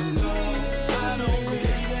you, so I don't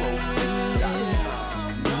mean it. I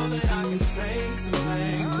know that I can say some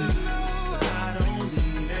things to you, but I don't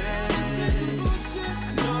mean it.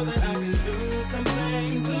 I know that I can do some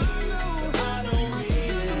things to you, but I don't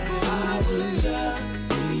mean it. I was just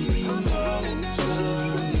emotional.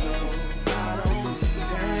 I don't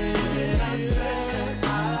mean it. I said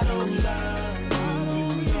I don't love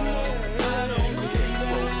you, so I don't mean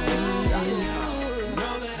it.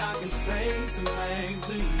 Know that I can say some things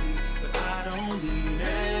to you, but I don't mean it.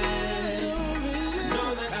 I know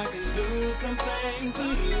that I can do some things to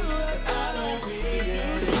you, but I don't mean it.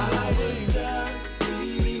 I was just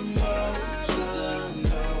emotional.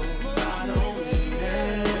 I don't mean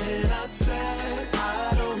it. I said I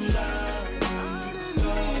don't love you, so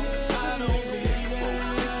I don't mean it.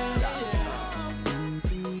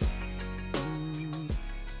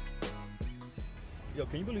 Yo,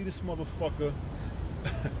 can you believe this motherfucker?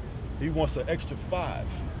 He wants an extra 5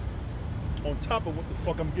 on top of what the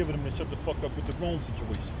fuck I'm giving him to shut the fuck up with the Rome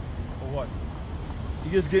situation. For what? He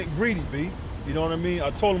just getting greedy, B. You know what I mean? I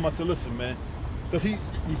told him, I said, listen, man, because he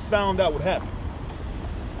found out what happened.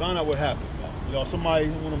 Found out what happened, man. You know, somebody,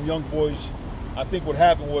 one of them young boys, I think what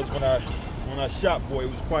happened was when I shot boy, it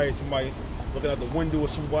was probably somebody looking out the window or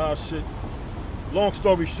some wild shit. Long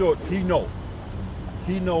story short, he know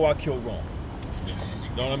I killed Rome.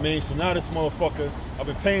 You know what I mean? So now this motherfucker, I've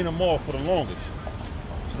been paying him off for the longest.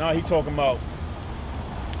 So now he talking about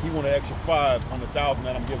he want an extra 5 on the 1,000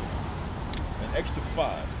 that I'm giving him. An extra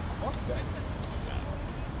 5. Fuck that.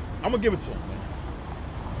 I'm gonna give it to him, man.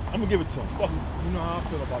 I'm gonna give it to him. Fuck him. You know how I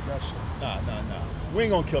feel about that shit. Nah. We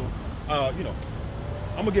ain't gonna kill him. You know,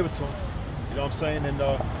 I'm gonna give it to him. You know what I'm saying? And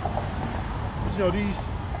but you know, these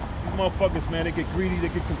motherfuckers, man, they get greedy, they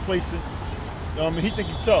get complacent. You know what I mean? He think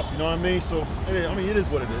he's tough, you know what I mean? So, it is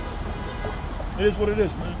what it is. It is what it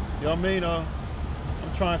is, man. You know what I mean? I'm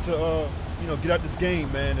trying to, you know, get out this game,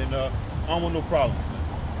 man, and I don't want no problems, man.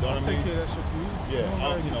 You know what I mean? Take care of that shit for you.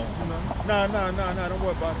 Yeah, you know. Nah, don't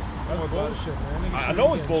worry about it. That's bullshit, man. I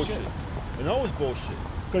know it's bullshit. I know it's bullshit.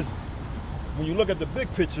 Because when you look at the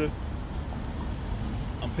big picture,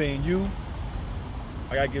 I'm paying you.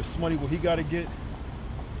 I gotta give Smoney what he gotta get.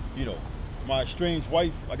 You know, my estranged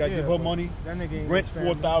wife, I gotta give her money. That nigga ain't Rent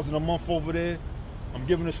no $4,000 a month over there. I'm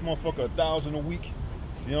giving this motherfucker $1,000 a week.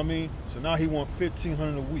 You know what I mean? So now he want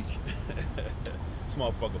 $1,500 a week. This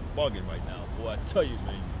motherfucker bugging right now, boy. I tell you,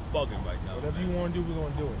 man. bugging right now. Whatever you want to do, we're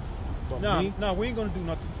going to do it. But Nah, we ain't going to do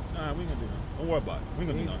nothing. Nah, we ain't going to do nothing. Don't worry about it. We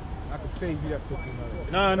ain't going to do nothing. I can save you that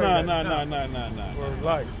 $1,500. Nah. For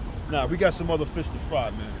life. Nah, we got some other fish to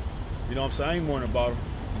fry, man. You know what I'm saying? I ain't worrying about him.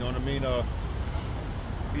 You know what I mean?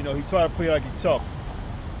 You know, he tried to play like he's tough.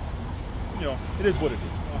 You know, it is what it is.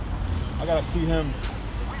 I gotta see him,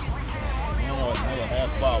 you know, another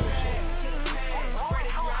half hour or so.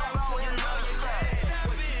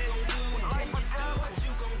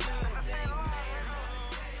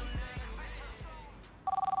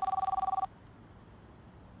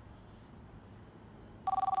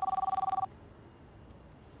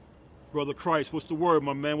 Brother Christ, what's the word,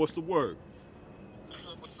 my man? What's the word?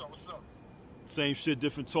 What's up? Same shit,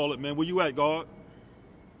 different toilet, man. Where you at, God?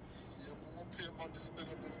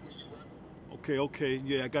 Okay.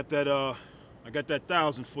 Yeah, I got that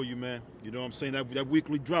 1,000 for you, man. You know what I'm saying? That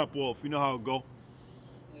weekly drop off. You know how it go.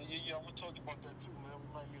 Yeah. I'm gonna talk about that too, man.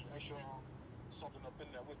 We might need extra something up in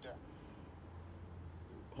there with that.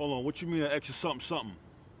 Hold on, what you mean an extra something?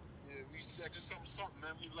 Yeah, we extra something,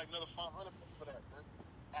 man. We need like another 500 for that, man.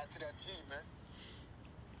 Add to that team, man.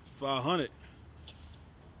 500. The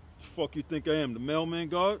fuck you think I am, the mailman,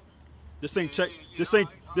 God? This ain't check. This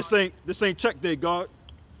ain't check day, God.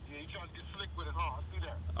 Yeah, you trying to get slick with it, huh? I see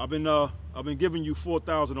that. I've been giving you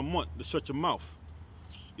 4,000 a month to shut your mouth.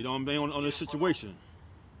 You know what I'm saying on this situation.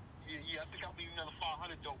 Yeah. I think I'll be another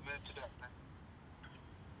 500 dope, man, to that, man.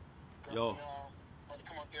 Yo. I'll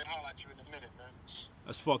come out there and holler at you in a minute, man.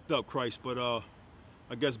 That's fucked up, Christ. But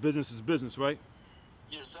I guess business is business, right?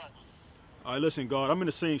 Yeah, exactly. All right, listen, God. I'm in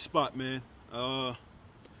the same spot, man.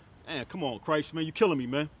 Man, come on, Christ, man. You killing me,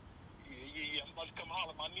 man. Yeah. I'm about to come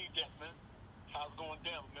holler. I need that, man. That's how it's going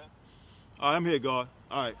down, man. All right, I'm here, God.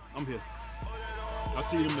 All right, I'm here. I'll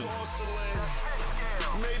see you in a minute.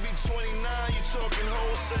 Maybe 29, you talking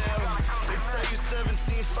wholesale. They tell you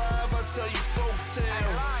 17.5, I tell you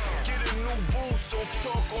folktale. Get a new boost, don't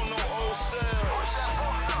talk on no old sales.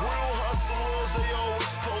 Real hustlers, they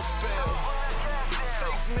always post bail.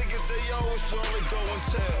 Fake niggas, they always only go and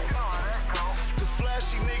tell. The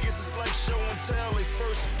flashy niggas is like show and tell. They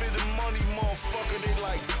first spit the money, motherfucker, they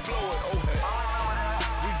like blow it, oh hey.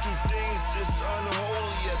 We do things just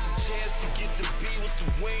unholy at the chance to get the B with the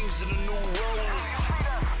wings and a new rollie.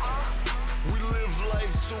 We live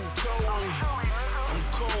life too cold. I'm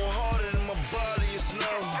cold-hearted and my body is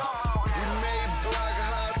numb. We made black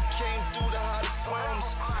hearts, came through the hottest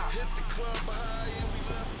slums. Hit the club high and we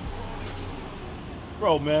left the party.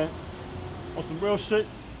 Bro, man, on some real shit.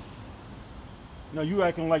 Now you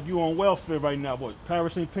acting like you on welfare right now. What?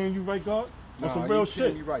 Paris ain't paying you right, God? On some real shit. He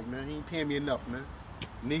ain't paying me right, man. He ain't paying me enough, man.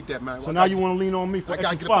 Need that, man. So now you want to lean on me for I gotta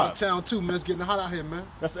extra get up out 5? of town too, man. It's getting hot out here, man.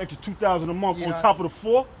 That's an extra 2,000 a month on top of the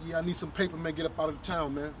 4? Yeah, I need some paper, man. Get up out of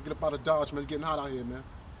town, man. Get up out of Dodge, man. It's getting hot out here, man.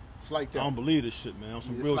 It's like that. I don't believe this shit, man. On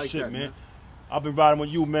some real like shit, that, man. I've been riding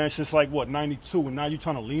with you, man, since like what, 92, and now you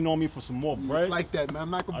trying to lean on me for some more bread? It's like that, man.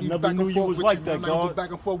 I'm not gonna be I never back knew and you forth was with like you, that, man. I'm not gonna God. go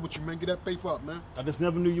back and forth with you, man. Get that paper up, man. I just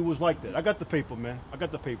never knew you was like that. I got the paper, man. I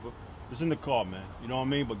got the paper. It's in the car, man. You know what I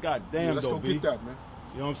mean? But goddamn, let's though, go B. get that, man.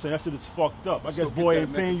 You know what I'm saying? That shit is fucked up. Let's I guess go get boy that,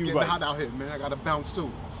 ain't man, 'cause paying it's you getting right. hot out here, man. I gotta bounce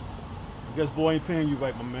too. I guess boy ain't paying you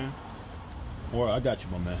right, my man. All right, I got you,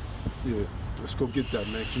 my man. Yeah, let's go get that,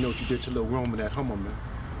 man. You know what you did to little Rome in that Hummer, man.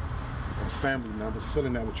 It was family, man. I was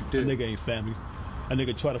feeling that what you did. That nigga ain't family. That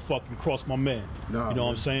nigga try to fucking cross my man. Nah, you know what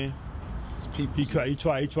I'm man. saying? It's people's, He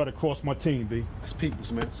try to cross my team, B. It's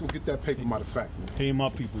people's, man. Let's go get that paper, matter of fact, man. He ain't my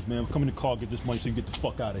people's, man. Come in the car, get this money so you can get the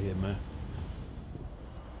fuck out of here, man.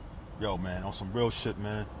 Yo, man, on some real shit,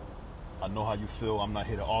 man. I know how you feel. I'm not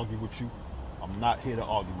here to argue with you. I'm not here to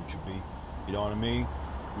argue with you, B. You know what I mean?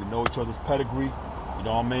 We know each other's pedigree. You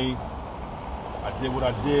know what I mean? I did what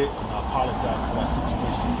I did, and I apologize for that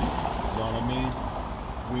situation, B. You know what I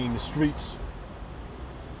mean? We in the streets.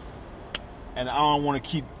 And I don't want to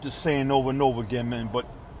keep just saying over and over again, man, but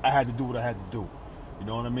I had to do what I had to do. You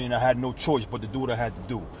know what I mean? I had no choice but to do what I had to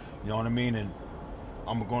do. You know what I mean? And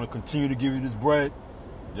I'm going to continue to give you this bread.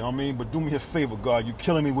 You know what I mean? But do me a favor, God. You're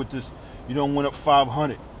killing me with this. You don't win up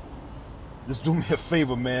 500. Just do me a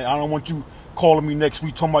favor, man. I don't want you calling me next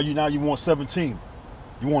week talking about you now you want 17.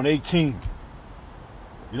 You want 18.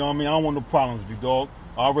 You know what I mean? I don't want no problems with you, dog.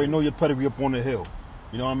 I already know your pedigree up on the hill.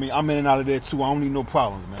 You know what I mean? I'm in and out of there too. I don't need no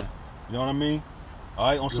problems, man. You know what I mean? All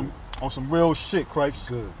right, on some real shit, Christ.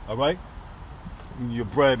 Good. All right? Your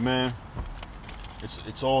bread, man.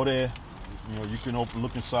 It's all there. You know, you can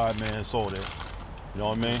look inside, man. It's all there. You know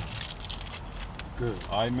what I mean? Good.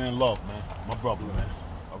 All right, man. Love, man. My brother, man.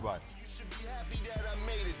 All right. See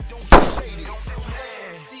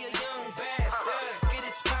a young bastard, get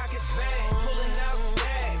his pockets fat, pulling out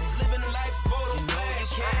stacks, living life for the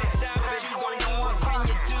flash.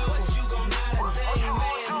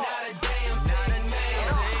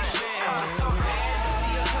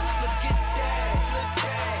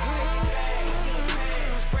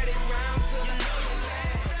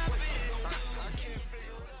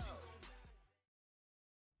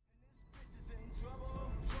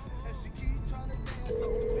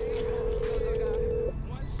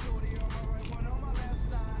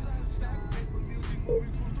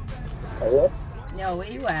 Oh, where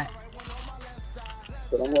you at?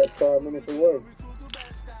 But I'm like 5 minutes away.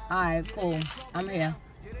 All right, cool. I'm here.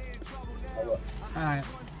 All right.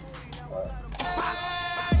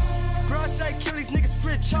 Bro, say kill these niggas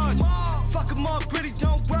free of charge. Fuck them all gritty,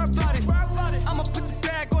 don't worry about it. I'ma put the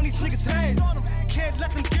bag on these niggas' heads. Can't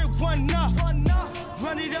let them get one up.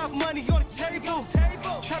 Run it up, money on the table.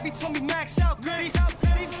 Trappy told me max out gritty.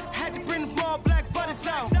 Had to bring the all black butters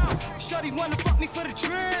out. Shorty wanna fuck me for the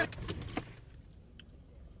trip.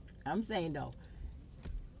 I'm saying though,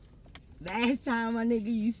 last time my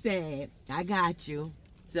nigga you said, I got you.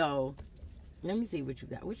 So, let me see what you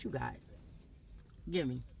got. What you got? Give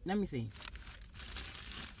me. Let me see.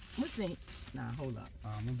 What's it? Nah, hold up.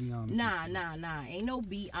 I'm gonna be honest. Nah. Ain't no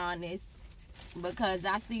be honest. Because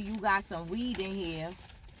I see you got some weed in here.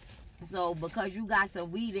 So, because you got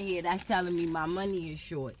some weed in here, that's telling me my money is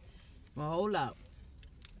short. Well, hold up.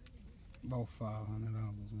 About $500,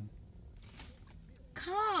 man.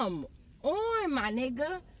 Come on, my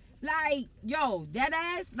nigga. Like, yo, that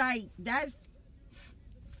ass, like, that's...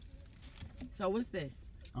 So, what's this?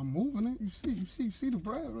 I'm moving it. You see the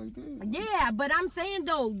bread right there. Yeah, but I'm saying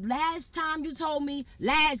though, last time you told me,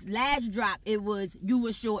 last drop, it was you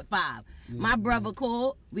was short 5. Yeah, my brother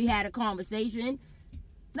called. We had a conversation.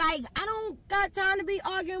 Like, I don't got time to be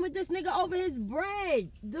arguing with this nigga over his bread,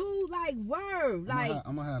 dude. Like, word. Like,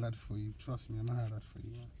 I'm gonna have that for you. Trust me, I'm gonna have that for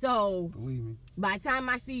you. So, believe me. By the time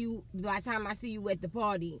I see you at the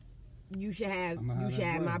party, you should have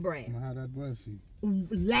my bread. I'm gonna have that bread for you.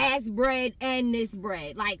 Last bread and this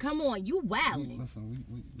bread. Like, come on, you wildin'. Listen,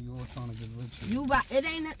 we all trying to get rich here.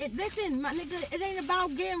 Listen, my nigga, it ain't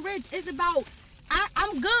about getting rich. It's about,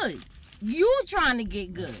 I'm good. You trying to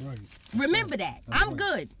get good. That's right. Remember that. That's I'm right.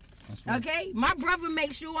 good. That's right. Okay? My brother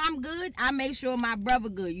makes sure I'm good. I make sure my brother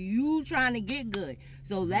good. You trying to get good.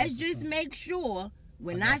 So let's just make sure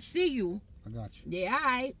when I see you. I got you. Yeah, all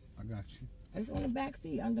right. I got you. It's on the back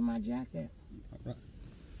seat under my jacket. All right.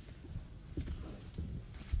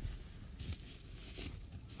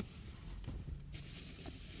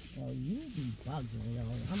 Yo, you be bugging, yo.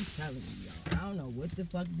 I'm telling you, yo. I don't know what the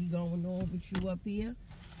fuck be going on with you up here.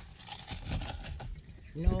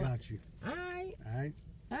 You know, I got you. All right. All right.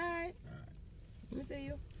 All right. Let me see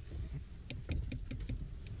you.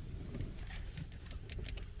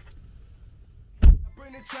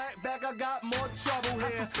 Bring the track back, I got more trouble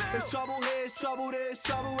here. There's trouble here, there's trouble there, there's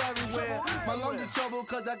trouble everywhere. My lungs in trouble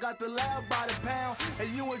cause I got the loud by the pound. And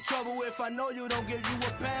you in trouble if I know you don't give you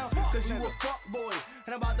a pound. Cause you a fuck boy,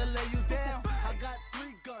 and I'm about to lay you down. I got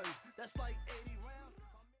 3 guns, that's like 80 rounds.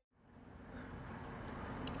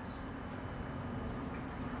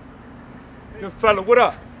 Good fella, what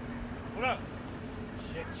up? What up?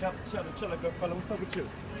 Shit, chillin', good fella. What's up with you?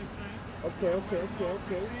 Same. Okay.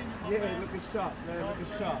 Yeah, looking sharp, man. Looking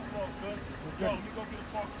sharp. It's all good. Yo, let me go get a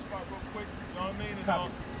parking spot real quick. You know what I mean? And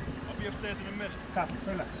Copy. I'll be upstairs in a minute. Copy,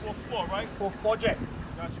 say less. 4th floor, right? 4J.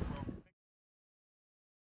 Got you, bro.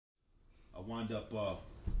 I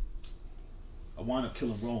wind up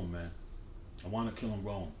killing Rome, man. A while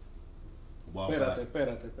back.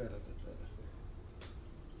 Espérate.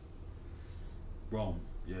 Rome,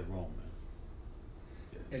 man.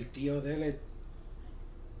 Yeah. El tío de él es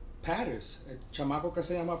Patters, el chamaco que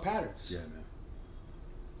se llama Patters. Yeah, man.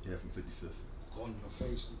 Yeah, from 55th. Coño,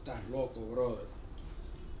 Face, tú estás loco, brother.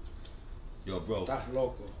 Yo, bro. Estás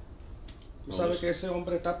loco. Tú Bro, sabes listen. que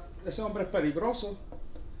ese hombre es peligroso.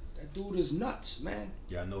 That dude is nuts, man.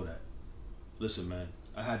 Yeah, I know that. Listen, man,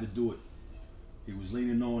 I had to do it. He was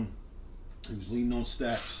leaning on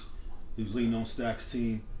Stacks. He was leaning on Stacks'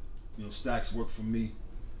 team. You know, Stacks worked for me.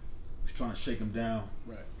 He was trying to shake him down.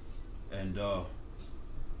 Right. And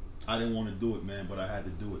I didn't want to do it, man, but I had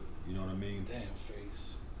to do it. You know what I mean? Damn,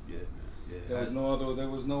 Face. Yeah, man. Yeah. There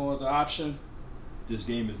was no other option. This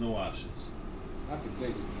game is no options. I could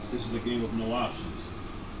dig it, man. This is a game of no options.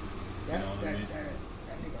 That, you know what I mean?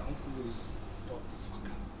 That nigga uncle was bugged the fuck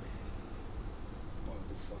out, man. Bugged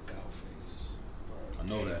the fuck out, Face. I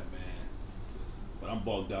know that, man. But I'm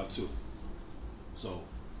bugged out too. So,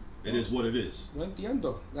 it is what it is. Lo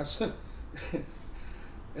entiendo. Eso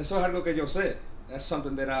es algo que yo sé. That's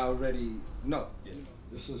something that I already know. Yeah.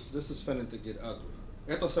 This is finna to get ugly.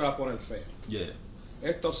 Esto se va a poner feo. Yeah.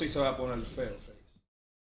 Esto sí se va a poner feo.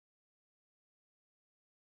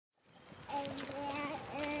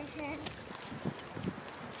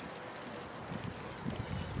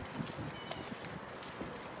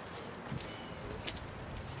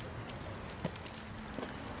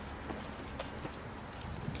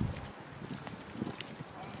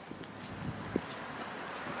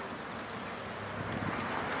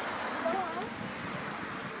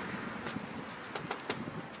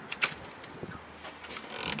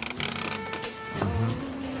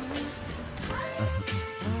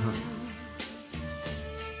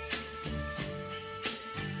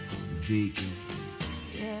 Deacon,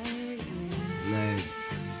 Leg,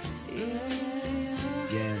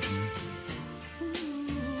 Jasmine.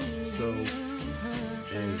 So,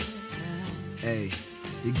 hey,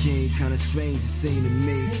 the game kinda strange, it seemed to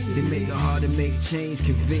me. They make it hard to make change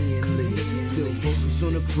conveniently. Still focus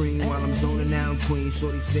on the cream while I'm zoning out Queen.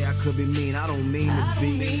 Shorty say I could be mean, I don't mean to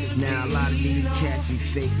be. Now a lot of these cats be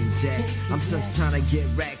faking jacks. I'm just trying to get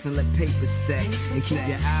racks and let paper stacks. And keep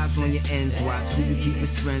your eyes on your ends, watch who you keep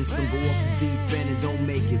as friends. Some go off the deep end and don't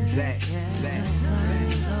make it back.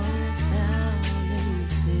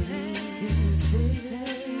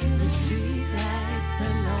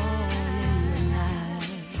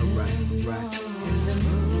 Right. And the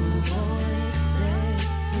moon boy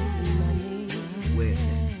expects his money. Where?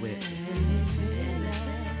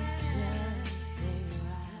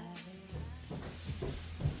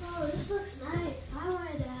 Oh, this looks nice. I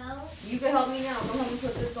wanted to help. You can help me now. Come help me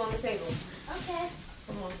put this on the table. Okay.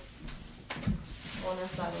 Come on. On that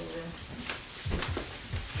side over there.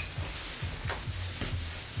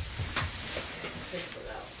 Fix it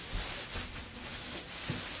out.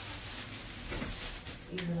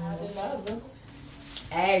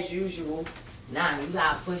 As usual. Nah, you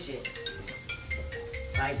gotta push it.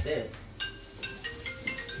 Like this.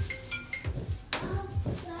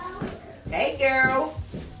 Hey girl.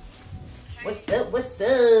 What's up?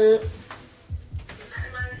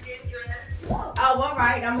 Oh,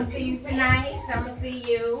 alright. I'm gonna see you tonight. I'm gonna see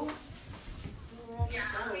you.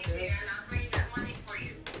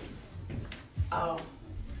 Oh.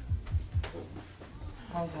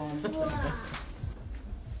 Hold on.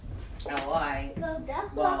 Oh, alright.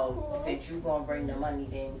 Well, since you gonna bring the money,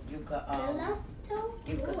 then you could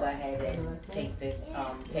go ahead and take this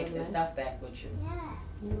stuff back with you. Yeah.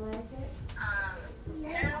 You like it?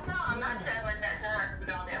 Hell no, I'm not selling that to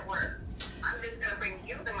with all that work. I'm just gonna bring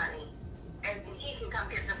you the money, and he can come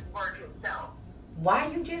get the work himself. Why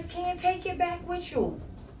you just can't take it back with you?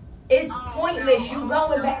 It's pointless. You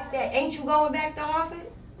going back there? Ain't you going back to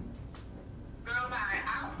Harvard? Girl, bye.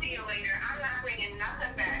 I'll see you later. I'm not bringing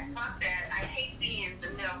nothing back. Fuck that. I hate being the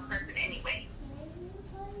middle person anyway.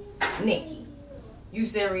 Nikki, you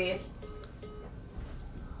serious?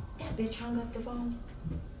 That bitch hung up the phone.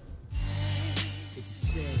 It's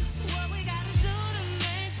a shame. What we gotta do to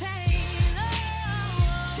maintain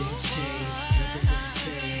love? Things change, nothing was the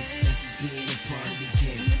same. This is being a part of the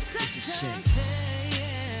game. It's a shame.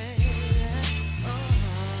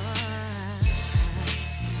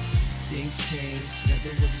 Things change,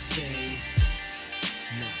 nothing was the same.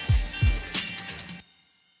 No.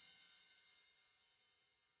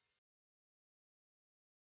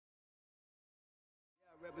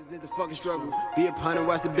 Represent the fucking struggle. Be a pun and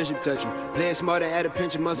watch the bishop touch you. Playing smarter, add a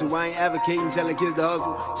pinch of muscle. I ain't advocating, telling kids to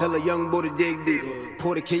hustle. Tell a young boy to dig deep.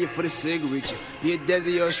 Pour the kid for the cigarette. Be a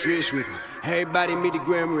desert or a street sweeper. Everybody meet the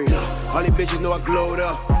Grim Reaper. All these bitches know I glowed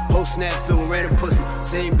up. Post snap, feeling random pussy.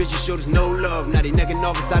 Same bitches showed us no love. Now they necking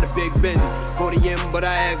off inside a big Benz. 40 M, but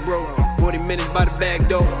I act broke. 40 minutes by the back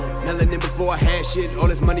door. Nothing in before I had shit. All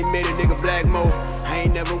this money made a nigga black mode. I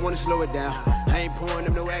ain't never wanna slow it down. I ain't pouring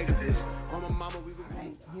them no activists. On my mama, we was.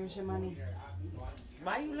 Here's your money.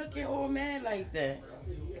 Why you looking old man like that?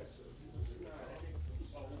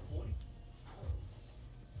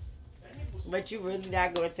 But you really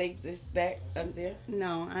not gonna take this back up there?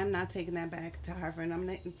 No, I'm not taking that back to Harvard. I'm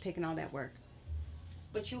not taking all that work.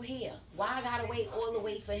 But you here. Why I gotta wait all the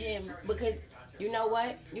way for him? Because you know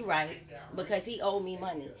what? You right. Because he owed me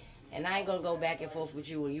money. And I ain't gonna go back and forth with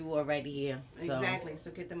you when you already here. So. Exactly. So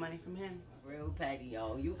get the money from him. Real petty,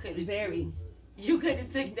 yo. You could have very. You could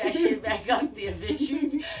have took that shit back up there,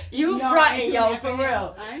 bitch. You no, fronting, yo, for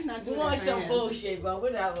real. I'm not doing that. You want some bullshit, but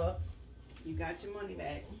whatever. You got your money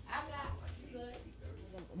back. I got good.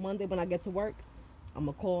 Monday when I get to work, I'm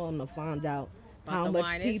gonna call him to find out about how the much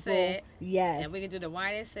wine people. And sip. Yes. And we can do the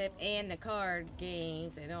wine and sip and the card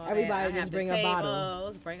games and all Everybody that. just bring a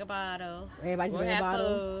bottle. Bring a bottle. Everybody just bring a bottle.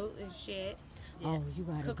 Food and shit. Yeah. Oh, you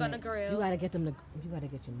gotta cook on the grill. You gotta get them to. You gotta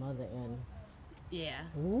get your mother in. Yeah.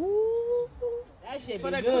 Ooh. That shit for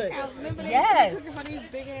be the good. Cookout. Remember they yes. used to be cooking for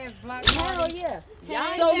these big ass block Hell parties? yeah.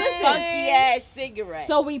 Y'all so listen, funky ass cigarettes.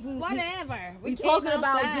 So whatever. We talking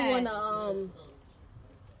about doing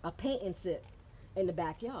a paint and sip in the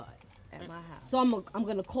backyard at my house. So I'm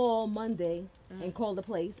gonna call Monday and call the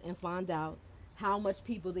place and find out how much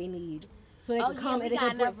people they need. So they can come and they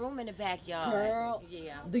got can enough room in the backyard. Girl,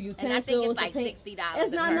 yeah. The utensils, and I think it's like $60. $60.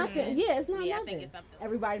 It's not nothing. Yeah, it's not yeah, nothing. I think it's something.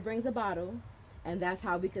 Everybody brings a bottle, and that's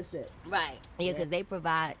how we can sit. Right. Yeah, because they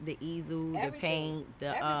provide the easel, the paint,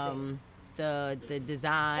 the the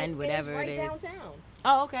design, whatever it's right it is. downtown.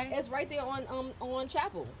 Oh, okay. It's right there on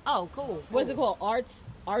Chapel. Oh, cool. What's it called?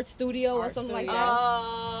 Art Studio or something like that.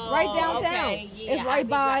 Oh, right downtown. okay. Yeah, it's right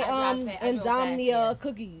by I drove past Insomnia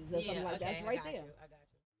Cookies or something like that. It's right there.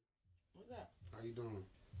 What's up? How you doing?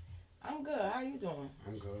 I'm good. How you doing?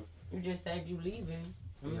 I'm good. You just said you leaving.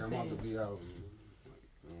 Yeah, I'm about to be out.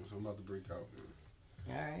 So I'm about to break out.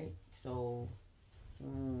 Man. All right. So,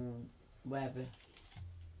 what happened?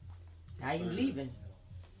 How you leaving?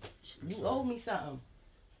 You owe me something.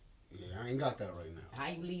 Yeah, I ain't got that right now. How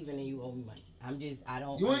you leaving and you owe me money? I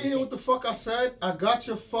don't. You ain't hear what the fuck I said? I got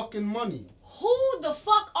your fucking money. Who the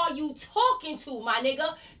fuck are you talking to, my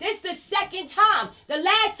nigga? This the second time. The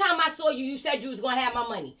last time I saw you, you said you was gonna have my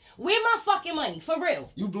money. Where my fucking money? For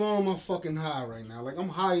real. You blowing my fucking high right now. Like, I'm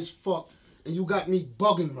high as fuck, and you got me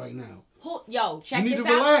bugging right now. Yo, check this out. You need to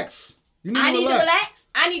relax. You need to relax.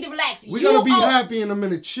 I need to relax. We're gonna be happy in a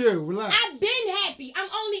minute. Chill, relax. I've been happy. I'm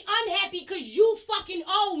only unhappy because you fucking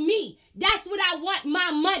owe me. That's what I want,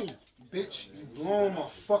 my money. Bitch, you blowing my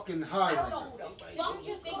fucking high I right don't now. know who the fuck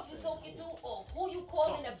you think you talking to or who you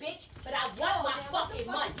calling a bitch, but I want my fucking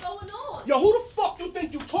money. What's going on? Yo, who the fuck you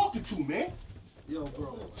think you talking to, man? Yo,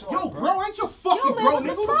 bro. Yo, bro, ain't your fucking bro,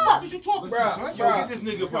 nigga. Who the fuck is you talking to, son? Yo, get this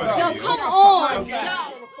nigga bro. Yo, come on. Yo,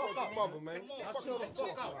 mother, man.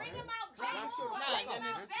 Bring him out back.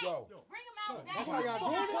 Yo. Bring him out back. That's how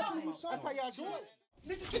y'all doing it? That's how y'all doing it?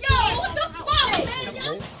 Yo, what the fuck, man? Yo,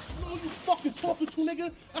 who you fucking talking to,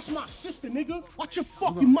 nigga? That's my sister, nigga. Watch your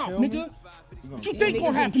fucking mouth, nigga. What you think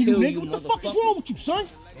gonna happen to you, nigga? What the fuck is wrong with you, son?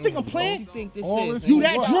 Think I'm playing? You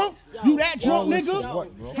that drunk? You that drunk,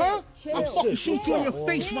 nigga? Huh? I'm fucking shoot you in your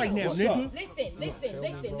face right now, nigga.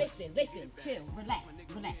 Listen. Chill, relax,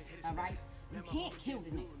 all right? You can't kill the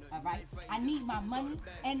nigga, all right? I need my money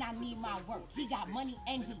and I need my work. He got money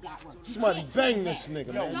and he got work. Somebody bang this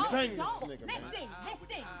nigga, man. Bang this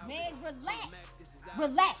Listen, man,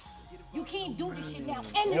 relax. You can't do this shit now.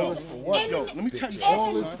 Yo, let me tell you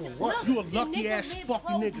All this something. for what? You a lucky ass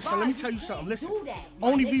fucking nigga. So let me tell you something. Listen,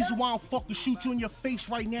 only reason why I don't fucking shoot you in your face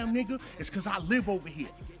right now, nigga, is because I live over here.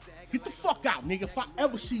 Get the fuck out, nigga. If I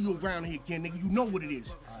ever see you around here again, nigga, you know what it is.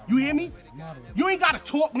 You hear me? You ain't gotta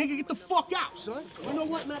talk, nigga. Get the fuck out, son. You know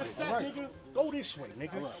what? Matter of fact, nigga, go this way,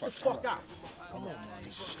 nigga. Get the fuck out. Come on, man.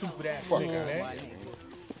 Stupid ass nigga, man.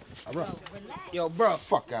 Yo, bro.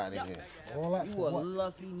 Fuck out of here. You a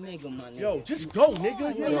lucky nigga, my nigga. Yo, just go,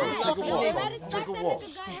 nigga. Yo, take a walk. Take a walk.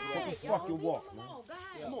 Take a fucking walk, man.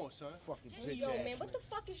 Come on, son. Fucking Hey, bitch yo, ass. man, what the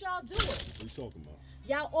fuck is y'all doing? What you talking about?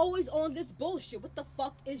 Y'all always on this bullshit. What the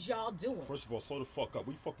fuck is y'all doing? First of all, slow the fuck up.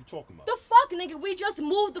 What the fuck you talking about? The fuck, nigga? We just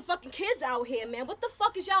moved the fucking kids out here, man. What the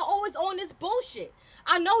fuck is y'all always on this bullshit?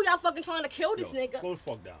 I know y'all fucking trying to kill this nigga. Slow the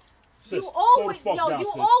fuck down. Sis, You slow always, the fuck down, you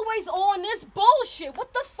sis. always on this bullshit.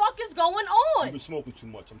 What the fuck is going on? You've been smoking too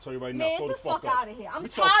much. I'm telling you right now. Man, Slow get the the fuck fuck up. out of here. I'm We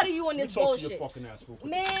tired talk- of you in we this talk bullshit. To your fucking ass real quick.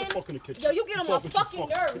 Man, Get the fuck in the kitchen. yo, you get on my Talking to fucking fuck-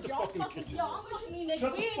 nerves. Get the Yo, fuck in the fucking, kitchen. yo, I'm pushing me, nigga.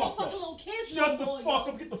 Shut We the ain't no fuck fucking up. little kids Shut no the more, fuck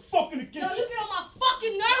yo. up. Get the fuck in the kitchen. Yo, you get on my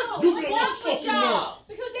fucking nerves. You get on my What's with fucking y'all? nerves.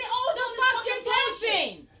 Because they always on this fucking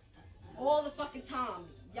bullshit. All the fucking time.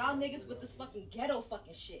 Y'all niggas with this fucking ghetto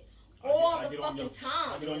fucking shit. All I the get on your- fucking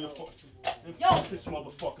time. I get on your fuck. Yo, Fuck this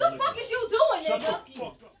motherfucker. the nigga. fuck is you doing, Shut nigga? the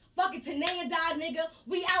fuck up. Fucking Tanea died, nigga.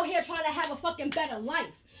 We out here trying to have a fucking better life.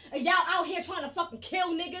 And y'all out here trying to fucking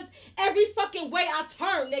kill niggas. Every fucking way I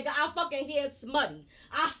turn, nigga, I fucking hear Smutty.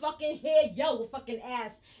 I fucking hear yo fucking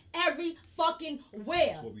ass. Every fucking where.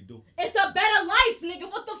 That's what we do. It's a better life,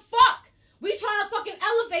 nigga. What the fuck? We trying to fucking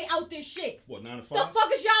elevate out this shit. What, 9 to 5? The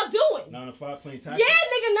fuck is y'all doing? 9 to 5 playing taxes? Yeah,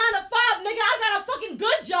 nigga, 9 to 5, nigga. I got a fucking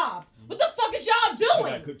good job. What the fuck is y'all I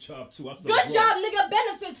doing? got a good job too. I still Good work. job, nigga.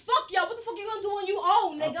 Benefits. Fuck y'all. What the fuck you gonna do when you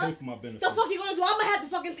old, nigga? I pay for my benefits. The fuck you gonna do? I'm gonna have to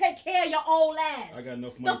fucking take care of your old ass. I got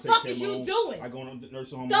enough The money to fuck take is care of you my own. doing? I go on the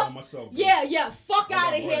nursing home The by myself. bro. Yeah. Fuck I got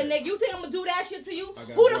out of here, bread. nigga. You think I'm gonna do that shit to you? I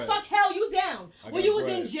got Who the bread. fuck held you down I when got you was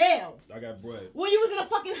bread. in jail? I got bread. When you was in a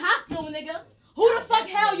fucking hospital, nigga? Who the fuck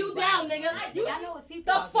held you down, nigga? I know it's people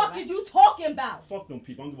The out there, fuck right? is you talking about? Fuck them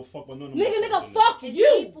people. I don't give a fuck about none of them. Nigga, fuck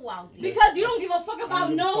you. People out there. Because you don't give a fuck I about don't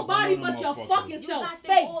give a fuck about nobody none but of your them fucking You self. got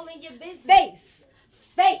them Face. all in your business.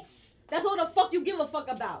 Face. That's all the fuck you give a fuck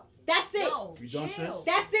about. That's it. No, You done, sis? chill.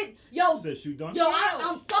 That's it. Yo, Sis, you done? yo,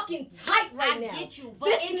 I'm fucking tight right I now. get you, but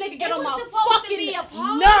this it- nigga it get on was my supposed to be a fucking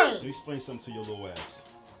party. nerves. Let me explain something to your little ass.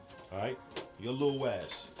 Alright? Your little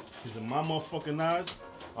ass. Because in my motherfucking eyes,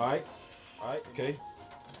 alright? Alright, okay?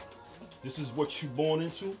 This is what you born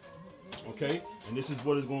into, okay? And this is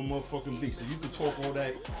what it's gonna motherfucking be. So you can talk all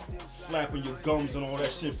that flapping your gums and all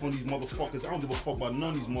that shit from these motherfuckers. I don't give a fuck about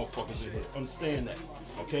none of these motherfuckers in here. Understand that,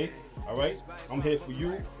 okay? Alright? I'm here for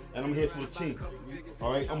you. and I'm here for the team.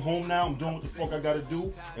 All right, I'm home now. I'm doing what the fuck I gotta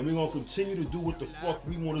do, and we're gonna continue to do what the fuck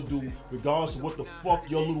we want to do, regardless of what the fuck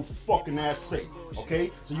your little fucking ass say.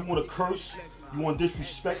 Okay? So you want to curse? You want to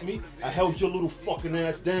disrespect me? I held your little fucking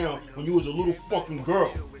ass down when you was a little fucking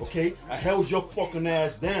girl. Okay? I held your fucking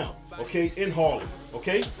ass down. Okay? In Harlem.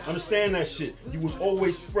 Okay? Understand that shit. You was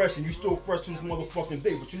always fresh, and you still fresh to this motherfucking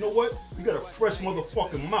day. But you know what? You got a fresh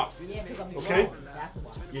motherfucking mouth. Yeah, because I'm okay? grown. That's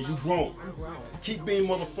why. Yeah, you grown. I'm grown. Keep being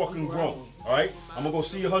motherfucking grown. All right? I'm gonna go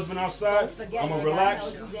see your husband outside. Don't forget, I'm gonna nigga, relax.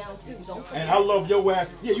 I held you down too. Don't forget. And I love your ass.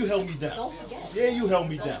 Yeah, you held me down. Don't forget. Yeah, you held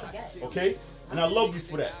me Don't down. forget. Okay? And I love you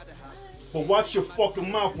for that. But watch your fucking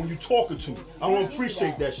mouth when you talking to me. I don't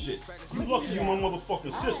appreciate that shit. You lucky you my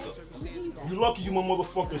motherfucking sister. You lucky you my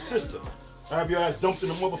motherfucking sister. I have your ass dumped in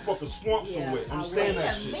a motherfucking swamp somewhere. Understand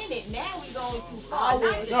that shit? Wait a minute, now we going too far.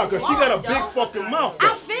 Nah, cause she got a big fucking mouth.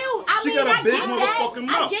 Though. She got a big motherfucking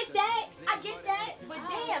mouth. I get that. I get that. But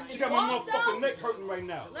damn, she got my motherfucking neck hurting right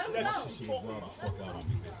now. Let That's him she go. wild the fuck out on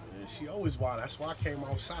me, man. Man, she always wild. That's why I came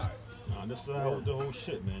outside. Nah, this is the whole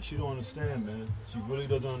shit, man. She don't understand, man. She really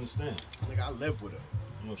doesn't understand. Nigga, I live with her.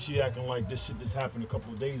 You know, she acting like this shit just happened a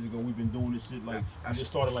couple of days ago. We've been doing this shit like we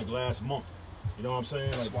just started like last month. You know what I'm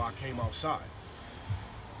saying? That's like, why I came outside.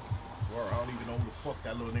 Well, I don't even know who the fuck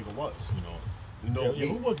that little nigga was. You know yeah,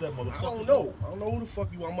 who was that motherfucker? I don't know. I don't know who the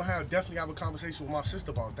fuck you. I'm gonna definitely have a conversation with my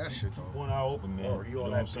sister about that shit though. One eye open, man. Or he all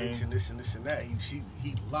that bitch and this and that.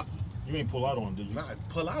 He lucky. You ain't pull out on him, did you? Nah,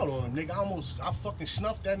 pull out on him, nigga. I fucking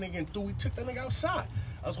snuffed that nigga and we took that nigga outside.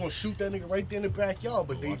 I was gonna shoot that nigga right there in the backyard,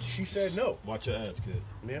 but she said no. Watch your ass, kid.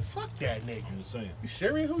 Man, fuck that nigga. I'm just saying. You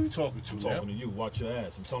serious? Who you talking to, I'm talking to you. Watch your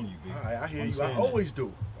ass. I'm telling you, B. All right, I hear you. I always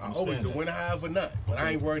do. I always do. When I have or not. But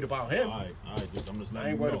I ain't worried about him. All right. I'm just letting you know. I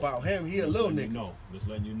ain't worried about him. He a little nigga. No, just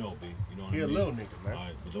letting you know, B. You know what I mean? He a little nigga, man.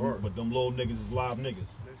 All right, but them little niggas is live niggas.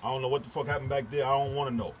 I don't know what the fuck happened back there. I don't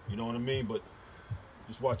want to know. You know what I mean? But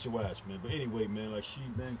just watch your ass, man. But anyway, man, like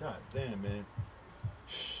man, god damn, man.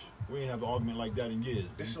 We ain't have an argument like that in years.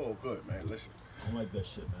 It's all good, man. Listen. I don't like that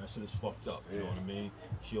shit, man. That shit is fucked up. You know what I mean?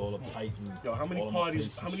 She all uptight and yo, how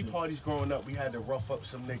many parties growing up we had to rough up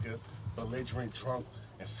some nigga, belligerent, drunk,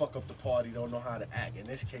 and fuck up the party, don't know how to act. In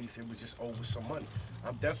this case, it was just over some money.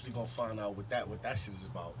 I'm definitely gonna find out what that shit is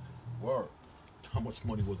about. Word. How much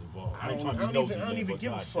money was involved? I don't even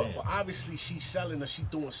give a fuck. But obviously she's selling or she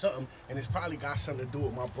doing something, and it's probably got something to do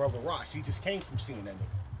with my brother Ross. She just came from seeing that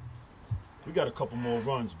nigga. We got a couple more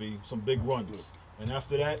runs, B. Some big runs. And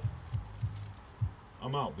after that,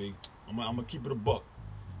 I'm out, B. I'm gonna keep it a buck.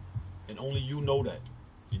 And only you know that.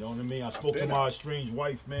 You know what I mean? I spoke to my estranged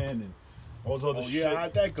wife, man, and all this other shit. Yeah,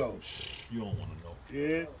 how'd that go? You don't want to know.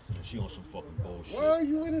 Yeah? And she on some fucking bullshit. Where are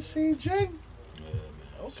you in the scene, Jay? Yeah, man.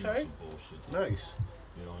 Okay. She on some bullshit. Nice.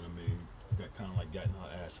 You know what I mean? Got kind of like got in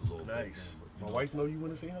her ass a little bit. Nice. My wife know you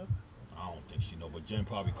want to see her? I don't think she know, but Jen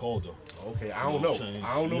probably called her. Okay, I don't know.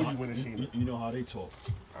 I don't know you want to see her. You know how they talk.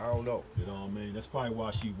 I don't know. You know what I mean? That's probably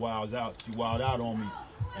why she wilds out. She wild out on me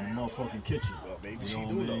in the motherfucking kitchen. Well, maybe she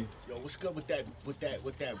do though. Yo, what's good with that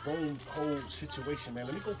Rome whole situation, man?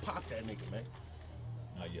 Let me go pop that nigga, man.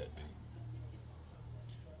 Not yet, B.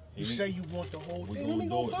 You say you want the whole We're thing. Let me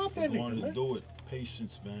go pop that nigga, man. We're gonna do it.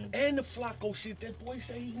 Patience, man. And the Flacco shit. That boy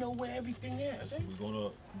say he know where everything is. We're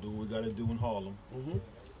gonna do what we gotta do in Harlem.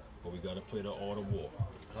 But we gotta play the art of war.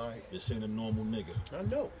 All right. This ain't a normal nigga. I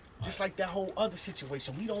know. Just like that whole other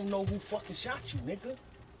situation. We don't know who fucking shot you, nigga.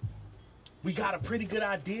 We got a pretty good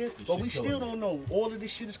idea, but we still don't know. All of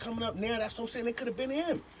this shit is coming up now. That's what I'm saying. It could have been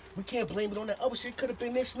him. We can't blame it on that other shit. Could have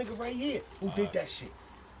been this nigga right here who did that shit.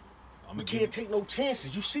 We can't take no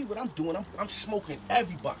chances. You see what I'm doing? I'm smoking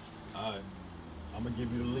everybody. All right. I'm gonna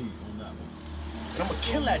give you the lead on that one. And I'm gonna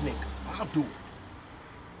kill that nigga. I'll do it.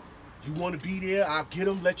 You want to be there? I'll get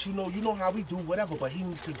him, let you know. You know how we do, whatever. But he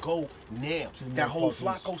needs to go now. That whole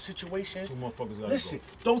Flacco situation. Two motherfuckers gotta Listen,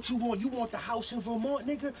 don't you want the house in Vermont,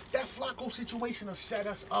 nigga? That Flacco situation will set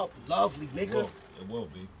us up lovely, nigga. It will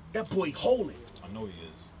be. That boy holding. I know he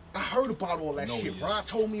is. I heard about all that shit. Ron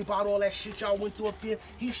told me about all that shit y'all went through up there.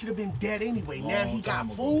 He should have been dead anyway. Now he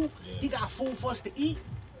got food. Yeah. He got food for us to eat.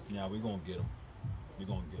 Yeah, we gonna get him. We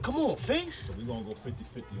gonna get him. Come on, face. So we gonna go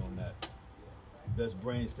 50-50 on that. Best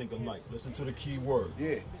brains think alike. Listen to the key word.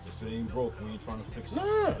 Yeah. This ain't broke. We ain't trying to fix it. Nah.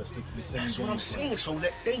 Let's stick to the same That's what I'm saying. So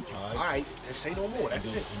thank you. All right. Let's say no more. That's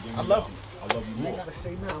it. I we love out. you. I love you You more. gotta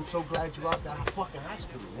say now. I'm so glad you're out that fucking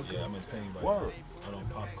hospital. Yeah, I'm in pain right Word. now. I don't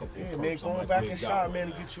pop a couple Yeah, of man, fruits. going I'm back like inside,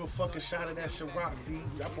 man, to get you a fucking shot of that Ciroc, V.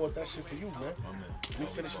 I bought that shit for you, man. Let me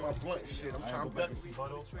finish my blunt and shit. I'm trying to duck.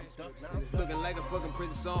 It's looking like a fucking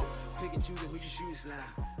prison song. Pick and choose who you shoot slime.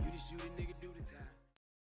 You just shoot a nigga, do the time.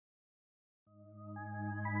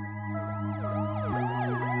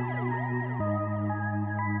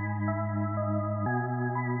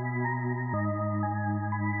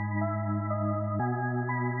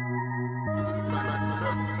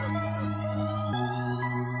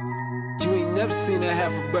 seen a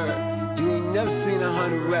half a bird. You ain't never seen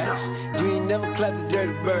 100 racks. You ain't never clapped a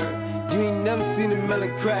dirty bird. You ain't never seen a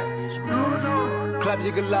melon crack. Clap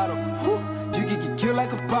your gelato. You get killed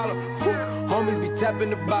like Apollo. Homies be tapping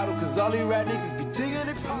the bottle, cause all these rat niggas be digging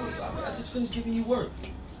it. I just finished giving you work.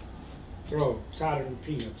 Bro, tired of them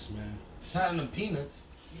peanuts, man. Tired of them peanuts?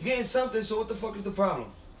 You getting something, so what the fuck is the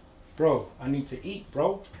problem? Bro, I need to eat,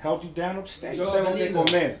 bro. Held you down upstairs.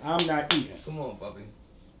 Man, I'm not eating. Come on, Bobby. You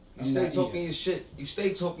I'm stay not talking eating. your shit. You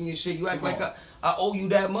stay talking your shit. You act Come like on. I owe you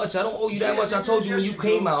that much. I don't owe you that much. I told you when you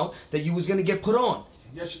came out that you was gonna get put on.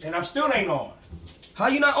 Yes, and I'm still ain't on. How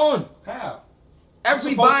you not on? How?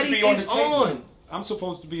 Everybody is the table. on. I'm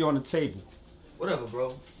supposed to be on the table. Whatever,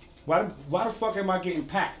 bro. Why the fuck am I getting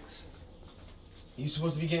packs? You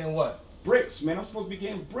supposed to be getting what? Bricks, man. I'm supposed to be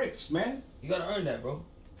getting bricks, man. You gotta earn that, bro.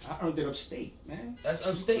 I earned it upstate, man. That's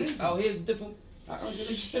upstate. Out here's a different. I earned it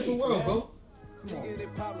It's a different world, man. bro.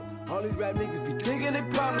 All these rap niggas be thinking they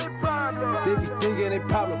problem. They be thinking they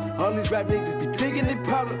problem. All these rap niggas be thinking they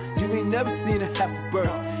problem. You ain't never seen a half a bird.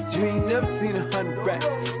 You ain't never seen 100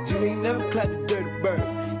 racks. You ain't never clapped a dirty bird.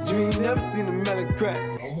 You ain't never seen a melon crack.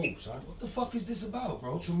 Don't move, son. What the fuck is this about,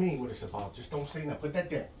 bro? What you mean what it's about? Just don't say nothing. Put that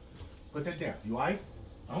down. Put that down. You alright?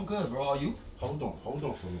 I'm good, bro. Are you? Hold on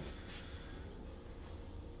for me.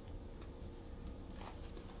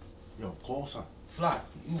 Yo, call son. Fly.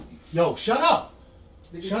 Yo, shut up.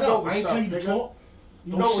 Nigga, Shut you know up. I what's ain't up, tell you to nigga. talk.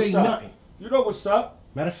 You Don't know say what's up. nothing. You know what's up.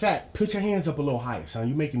 Matter of fact, put your hands up a little higher, son.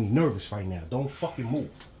 You making me nervous right now. Don't fucking move.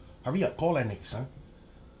 Hurry up. Call that nigga, son.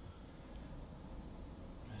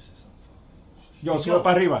 Yo, sube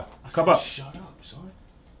para arriba. Come up. Shut up, son.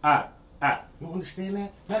 Ah. You understand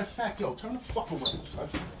that? Matter of fact, yo, turn the fuck around, son.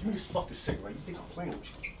 Give me this fucking cigarette. You think I'm playing with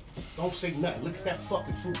you? Don't say nothing. Look at that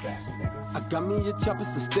fucking fruit basket, nigga. I got me a chopper,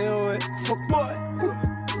 so stay away. Fuck boy.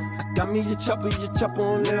 I got me a chopper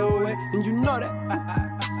on lay away. And you know that.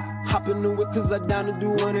 Hop in the whip, cause I down to do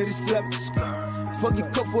 187. Fuck your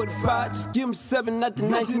cup 45, just give him 7, not the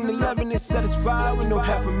 1911. Ain't satisfied with no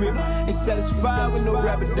half a meal. Ain't satisfied with no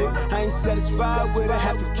rabbit dick. I ain't satisfied with a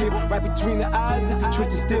half a kill. Right between the eyes, if you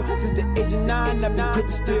twitching still. Since the age of 9, I've been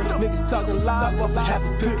gripping still. Niggas talking live off a half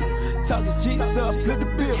a pill. Talking G, so I flip the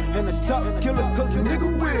bill. And I talk killer, cause you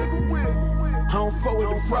nigga will. I don't fuck with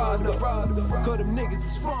the frauds, though. Cause them niggas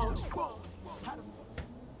is fun.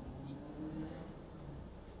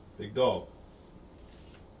 Big dog.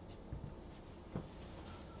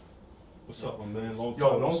 What's up, my man? Long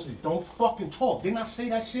time no see. Don't fucking talk. Didn't I say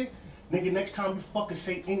that shit? Nigga, next time you fucking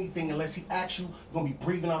say anything unless he asks you, you're gonna be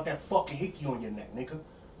breathing out that fucking hickey on your neck, nigga.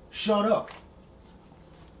 Shut up.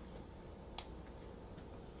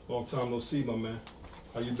 Long time no see, my man.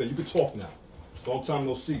 How you been? You can talk now. Long time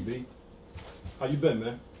no see, B. How you been,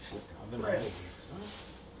 man? I've been ready.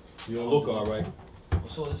 You don't look all right.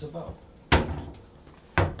 What's all this about?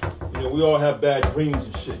 You know, we all have bad dreams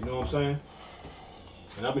and shit, you know what I'm saying?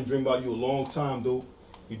 And I've been dreaming about you a long time, dude.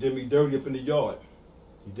 You did me dirty up in the yard.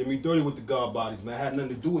 You did me dirty with the god bodies, man. I had nothing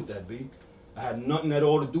to do with that, B. I had nothing at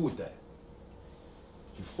all to do with that.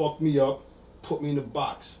 You fucked me up, put me in the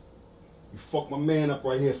box. You fucked my man up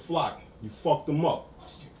right here, Flock. You fucked him up.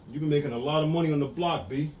 You've been making a lot of money on the block,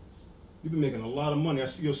 B. You've been making a lot of money. I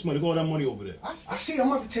see your money. Go all that money over there. I see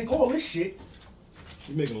I'm about to take all this shit.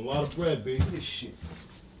 You're making a lot of bread, B. This shit.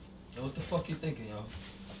 Yo, what the fuck you thinking,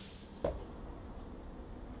 yo?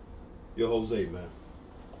 Yo, Jose, man.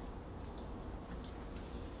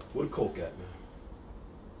 Where the coke at, man?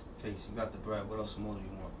 Face, you got the bread. What else more do you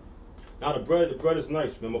want? Now the bread is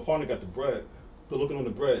nice, man. My partner got the bread. Good looking on the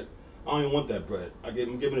bread. I don't even want that bread. I'm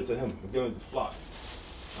giving it to him. I'm giving it to Flock.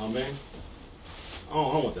 Know what I mean? I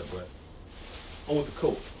don't want that bread. I want the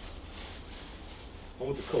coke. I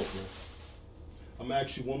want the coke, man. I'm gonna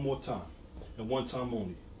ask you one more time, and one time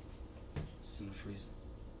only. It's in the freezer.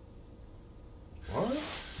 What?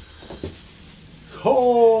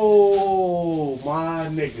 Oh, my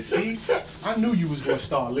nigga. See? I knew you was gonna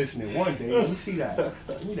start listening one day. Let me see that.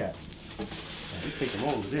 Give me that. You taking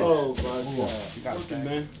all of this. Oh, my God. You got it,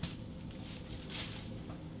 man.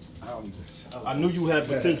 I don't even. I knew you had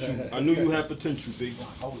potential. I knew you had potential, B.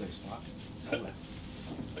 Hold this, Flock. Hold it.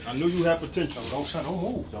 I knew you had potential. Don't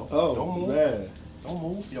move, though. Oh, don't move. man. Don't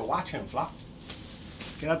move. Yo, watch him, Flock.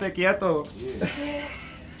 Quédate quieto. Yeah.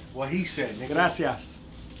 What he said, nigga. Gracias.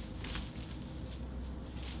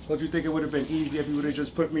 Don't you think it would have been easy if you would have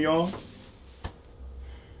just put me on?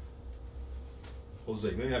 Jose,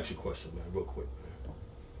 let me ask you a question, man, real quick, man.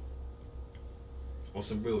 On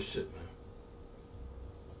some real shit, man.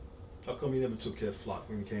 How come you never took care of Flock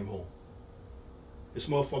when you came home? This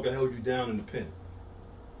motherfucker held you down in the pen.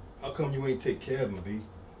 How come you ain't take care of him, B,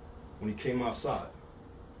 when he came outside?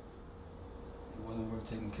 wasn't worth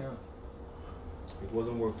taking care of. It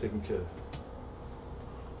wasn't worth taking care of.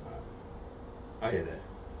 I hear that.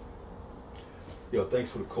 Yo,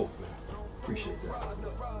 thanks for the coke, man. Appreciate that.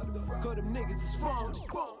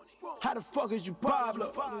 How the fuck is you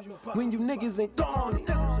Pablo when you niggas ain't throwing it?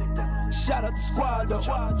 Shout out to squad though,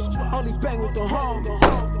 only bang with the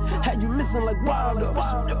homies. Had you missing like Wilder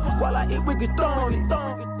while I eat wicked throwing it.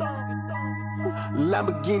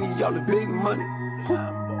 Lamborghini, all the big money.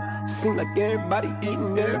 Seem like everybody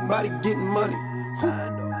eating, everybody getting money.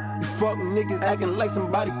 You fuck niggas acting like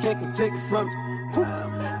somebody can't come take it from you.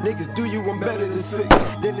 Niggas do you one better than 6,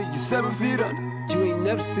 they leave you 7 feet under. You ain't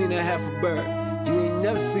never seen a half a bird. You ain't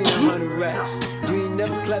never seen 100 racks. You ain't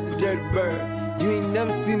never clapped a dirty bird. You ain't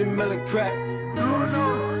never seen a melon crack.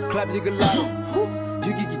 Clap your gelato.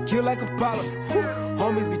 You get killed like Apollo.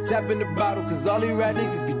 Homies be tapping the bottle, cause all these rap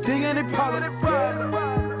niggas be thinking they Pablo.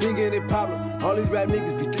 Yeah, thinking they Pablo. All these rap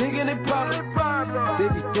niggas be thinking they Pablo. They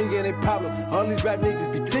be thinking they Pablo. All these rap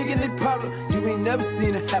niggas be thinking they Pablo. You ain't never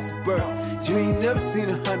seen a half a bird. You ain't never seen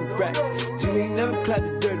 100 racks. You ain't never clapped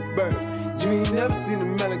a dirty bird. You ain't never seen a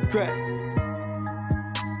melon crack.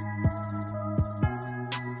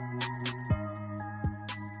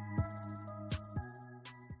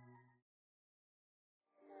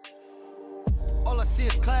 All I see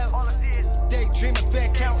is clouds. Daydreaming,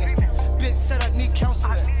 bad counting. Bitch said I need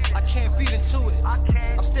counseling. I can't feed into it.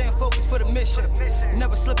 I'm staying focused for the mission.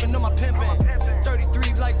 Never slipping on my pimpin'.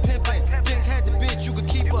 33 like pimpin'. Been had the bitch you could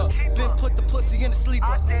keep up. Been put the pussy in the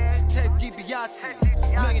sleeper. Ted DiBiase.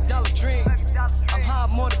 $1 million dream. I'm high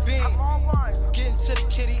more than bean. Getting to the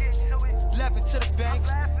kitty. Laughing to the bank.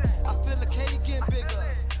 I feel like hey getting bigger.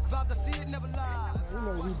 Vibes I see it never lies. You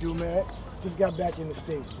know what we do, man. Just got back in the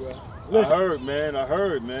States, bro. Listen. I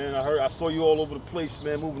heard, man. I saw you all over the place,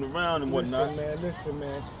 man, moving around and whatnot. Listen,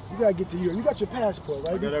 man. You gotta get to Europe. You got your passport,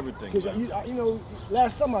 right? I got everything. Because you know,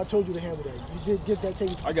 last summer I told you to handle that. You did get that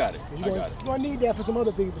taken. I got it. You're gonna need that for some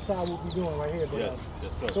other things besides what we're doing right here, bro. Yes,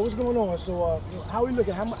 sir. So what's going on? So, how we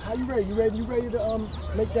looking? How you ready? You ready to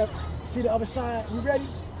make that? See the other side? You ready?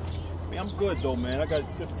 I mean, I'm good though, man. I got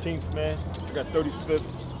 15th, man. I got 35th.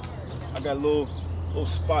 I got little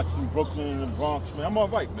spots in Brooklyn and the Bronx, man. I'm all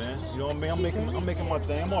right, man. You know what I mean? I'm making my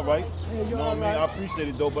thing. I'm all right. Yeah, you know what I mean? I appreciate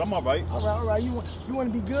it though, but I'm all right. All right. You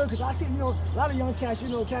want to be good? Because I see, you know, a lot of young cats,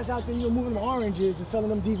 cats out there, moving them oranges and selling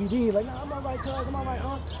them DVDs. Like, nah, I'm all right, cuz. I'm all right,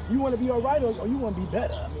 huh? You want to be all right, or you want to be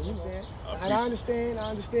better? I mean, you know what I'm saying? And I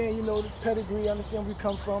understand, you know, the pedigree. I understand where we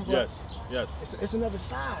come from. But yes. It's another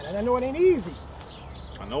side, and I know it ain't easy.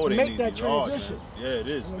 I know it ain't easy. To make that transition. Yeah, it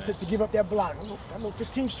is, man. To give up that block. I know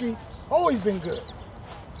 15th Street always been good.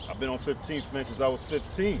 I've been on 15th, man, since I was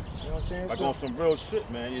 15. You know what I'm saying? Like on some real shit,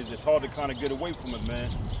 man. It's hard to kind of get away from it, man.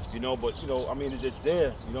 You know, but, you know, I mean, it's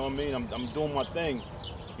there. You know what I mean? I'm doing my thing,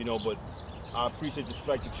 you know, but I appreciate the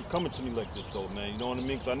fact that you're coming to me like this, though, man. You know what I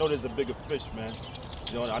mean? Because I know there's a bigger fish, man.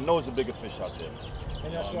 You know, I know there's a bigger fish out there.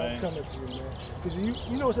 And that's why I'm coming to you, man. Because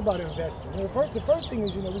you know it's about investing. You know, the first thing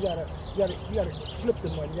is, you know, you gotta flip the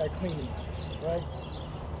money, you gotta clean the money, right?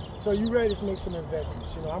 So you ready to make some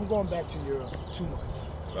investments? You know, I'm going back to Europe 2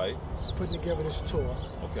 months. Right. Putting together this tour.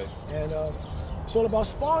 Okay. And it's all about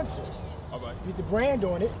sponsors. All right. Get the brand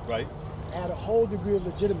on it. Right. Add a whole degree of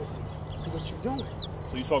legitimacy to what you're doing.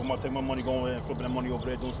 So you talking about taking my money, going over there and flipping that money over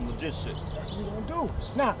there, doing some legit shit? That's what we're gonna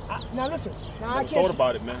do. Now listen. Now I can't. Thought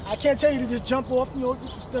about it, man. I can't tell you to just jump off, you know,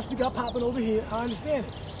 stuff you got popping over here. I understand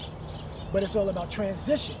it, but it's all about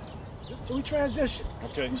transition. So we transition.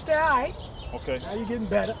 Okay. You stay alright. Okay. Now you're getting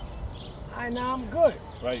better. Alright, now I'm good.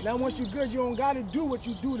 Right. Now once you're good, you don't gotta do what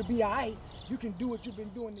you do to be alright. You can do what you've been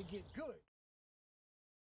doing to get good.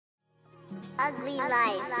 Ugly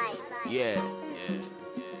life. Yeah.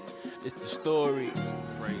 It's the story.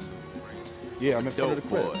 Yeah, I'm in front of the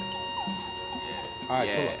crib. Boy. All right,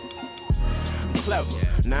 pull up.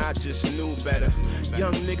 Clever, nah, I just knew better.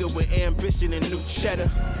 Young nigga with ambition and new cheddar.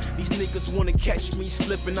 These niggas wanna catch me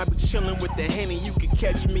slipping. I be chillin' with the Henny, you can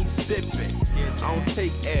catch me sipping. I don't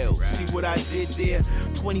take L's, see what I did there?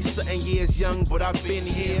 20-something years young, but I've been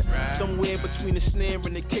here. Somewhere between the snare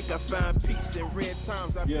and the kick, I find peace in rare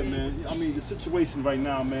times. Yeah, man, I mean, the situation right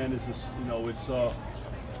now, man, is just, you know,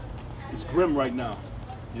 it's grim right now.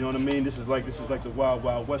 You know what I mean? This is like the wild,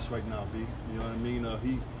 wild west right now, B. You know what I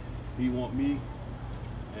mean? He want me,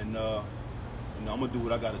 and you know, I'm gonna do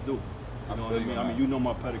what I gotta do. You know what I mean? I mean, you know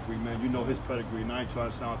my pedigree, man. You know his pedigree, and I ain't trying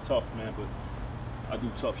to sound tough, man, but I do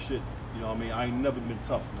tough shit. You know what I mean? I ain't never been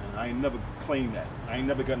tough, man. I ain't never claimed that. I ain't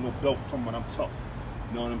never got no belt talking about I'm tough.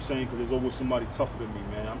 You know what I'm saying? Because there's always somebody tougher than me,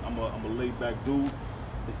 man. I'm a laid back dude.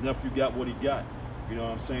 His nephew got what he got. You know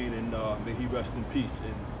what I'm saying? And may he rest in peace.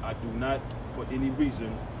 And I do not, for any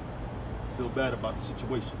reason, feel bad about the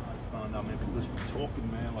situation. I found out, man, people just be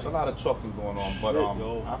talking, man. Like, There's a lot of talking going on, but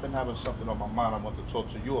yo. I've been having something on my mind I want to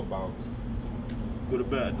talk to you about. Good or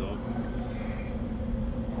bad, dog?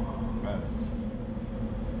 Man,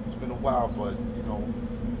 it's been a while, but you know,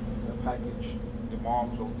 that package your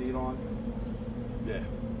mom's OD'd on. Yeah.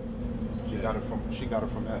 She got it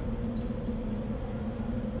from him.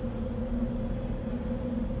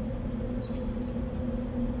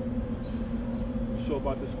 You sure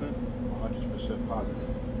about this, man? 100% positive.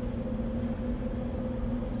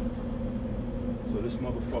 So this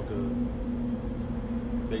motherfucker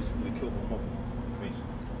basically killed my mother. Basically,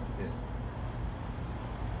 yeah.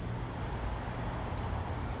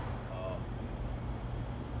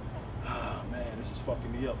 Man, this is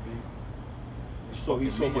fucking me up, B.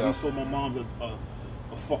 He saw my mom's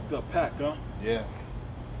a fucked up pack, huh? Yeah,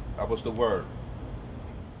 that was the word.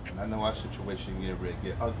 And I know our situation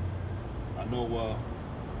get ugly. I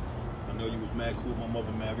know you was mad cool with my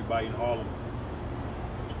mother, man. Everybody in Harlem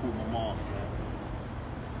was cool with my mom, man.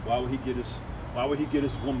 Why would he get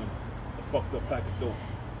his woman a fucked up pack of dope?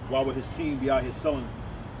 Why would his team be out here selling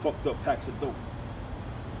fucked up packs of dope?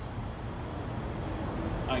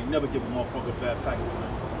 I ain't never give a motherfucker a bad package, man.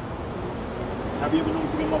 Have you ever known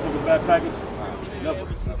to give a motherfucker a bad package? Never.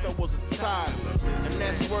 Ever since I was a child, and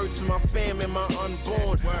that's word to my fam and my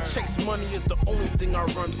unborn. Chase money is the only thing I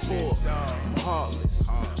run for. I'm heartless.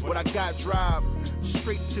 What I got drive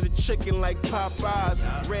straight to the chicken like Popeyes.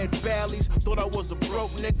 Red Bally's, thought I was a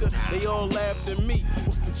broke nigga. They all laughed at me.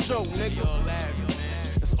 What's the joke, nigga?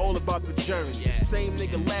 It's all about the journey. Same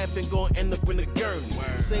nigga laughing, gon' end up in a gurney.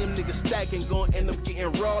 Same nigga stacking, gon' end up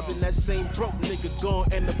getting robbed. And that same broke nigga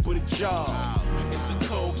gon' end up with a job. It's a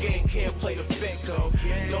cold game, can't play the victim.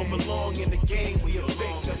 Don't belong in the game, we a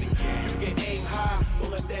victim. You can aim high,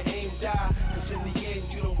 don't let that aim die. Cause in the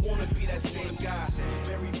end, you don't wanna be that same guy. Just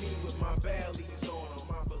bury me with my Bally's on, or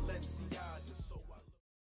my Balenciaga, so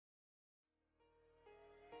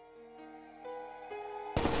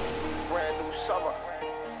Brand new summer.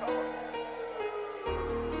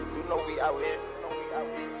 You know we out here.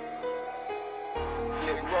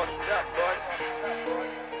 Getting rushed up, bud.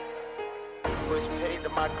 Push paid to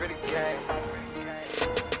my gritty gang.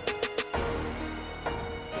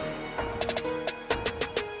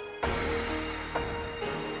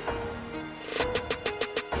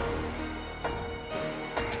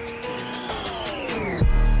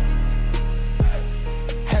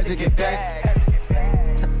 Had to get back.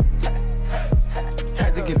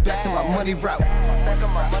 Had to get back to my money route.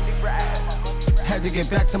 Had to get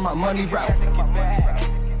back to my money route.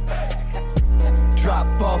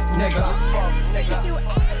 Drop off, nigga.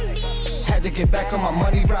 Had to get back on my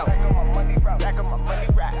money route.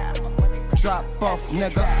 Drop off,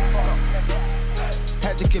 nigga.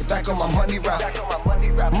 Had to get back on my money route. Back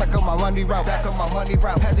on my money route. Back on my money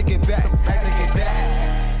route. Had to get back. Had to get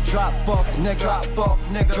back. Drop off, nigga. Drop off,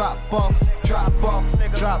 nigga. Drop off. Drop off.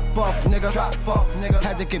 Drop off, nigga. Drop off, nigga.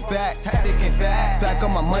 Had to get back. Had to get back. Back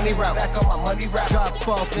on my money route. Back on my money route. Drop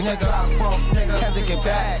off, nigga. Drop off, nigga. Had to get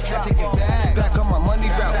back. Had to get back. Back on my money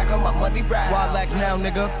route. Back on my money route. Wild like now,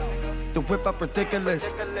 nigga. The whip up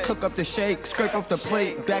ridiculous. Cook up the shake, scrape off the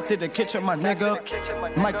plate. Back to the kitchen, my nigga.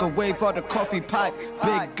 Microwave or the coffee pot.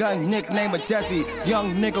 Big gun, nickname of Desi.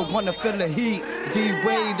 Young nigga wanna feel the heat.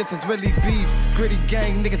 D-Wade if it's really beef. Gritty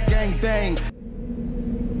gang, niggas gang bang.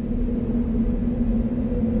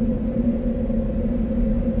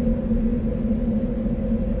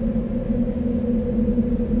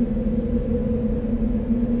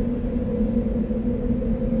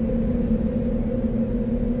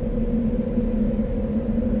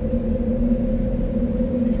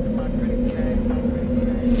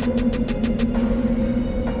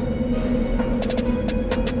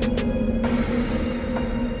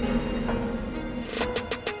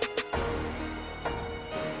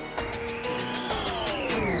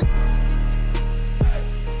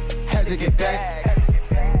 Had to get back.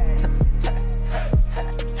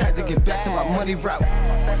 Had to get back to my money route.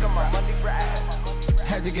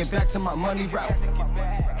 Had to get back to my money route.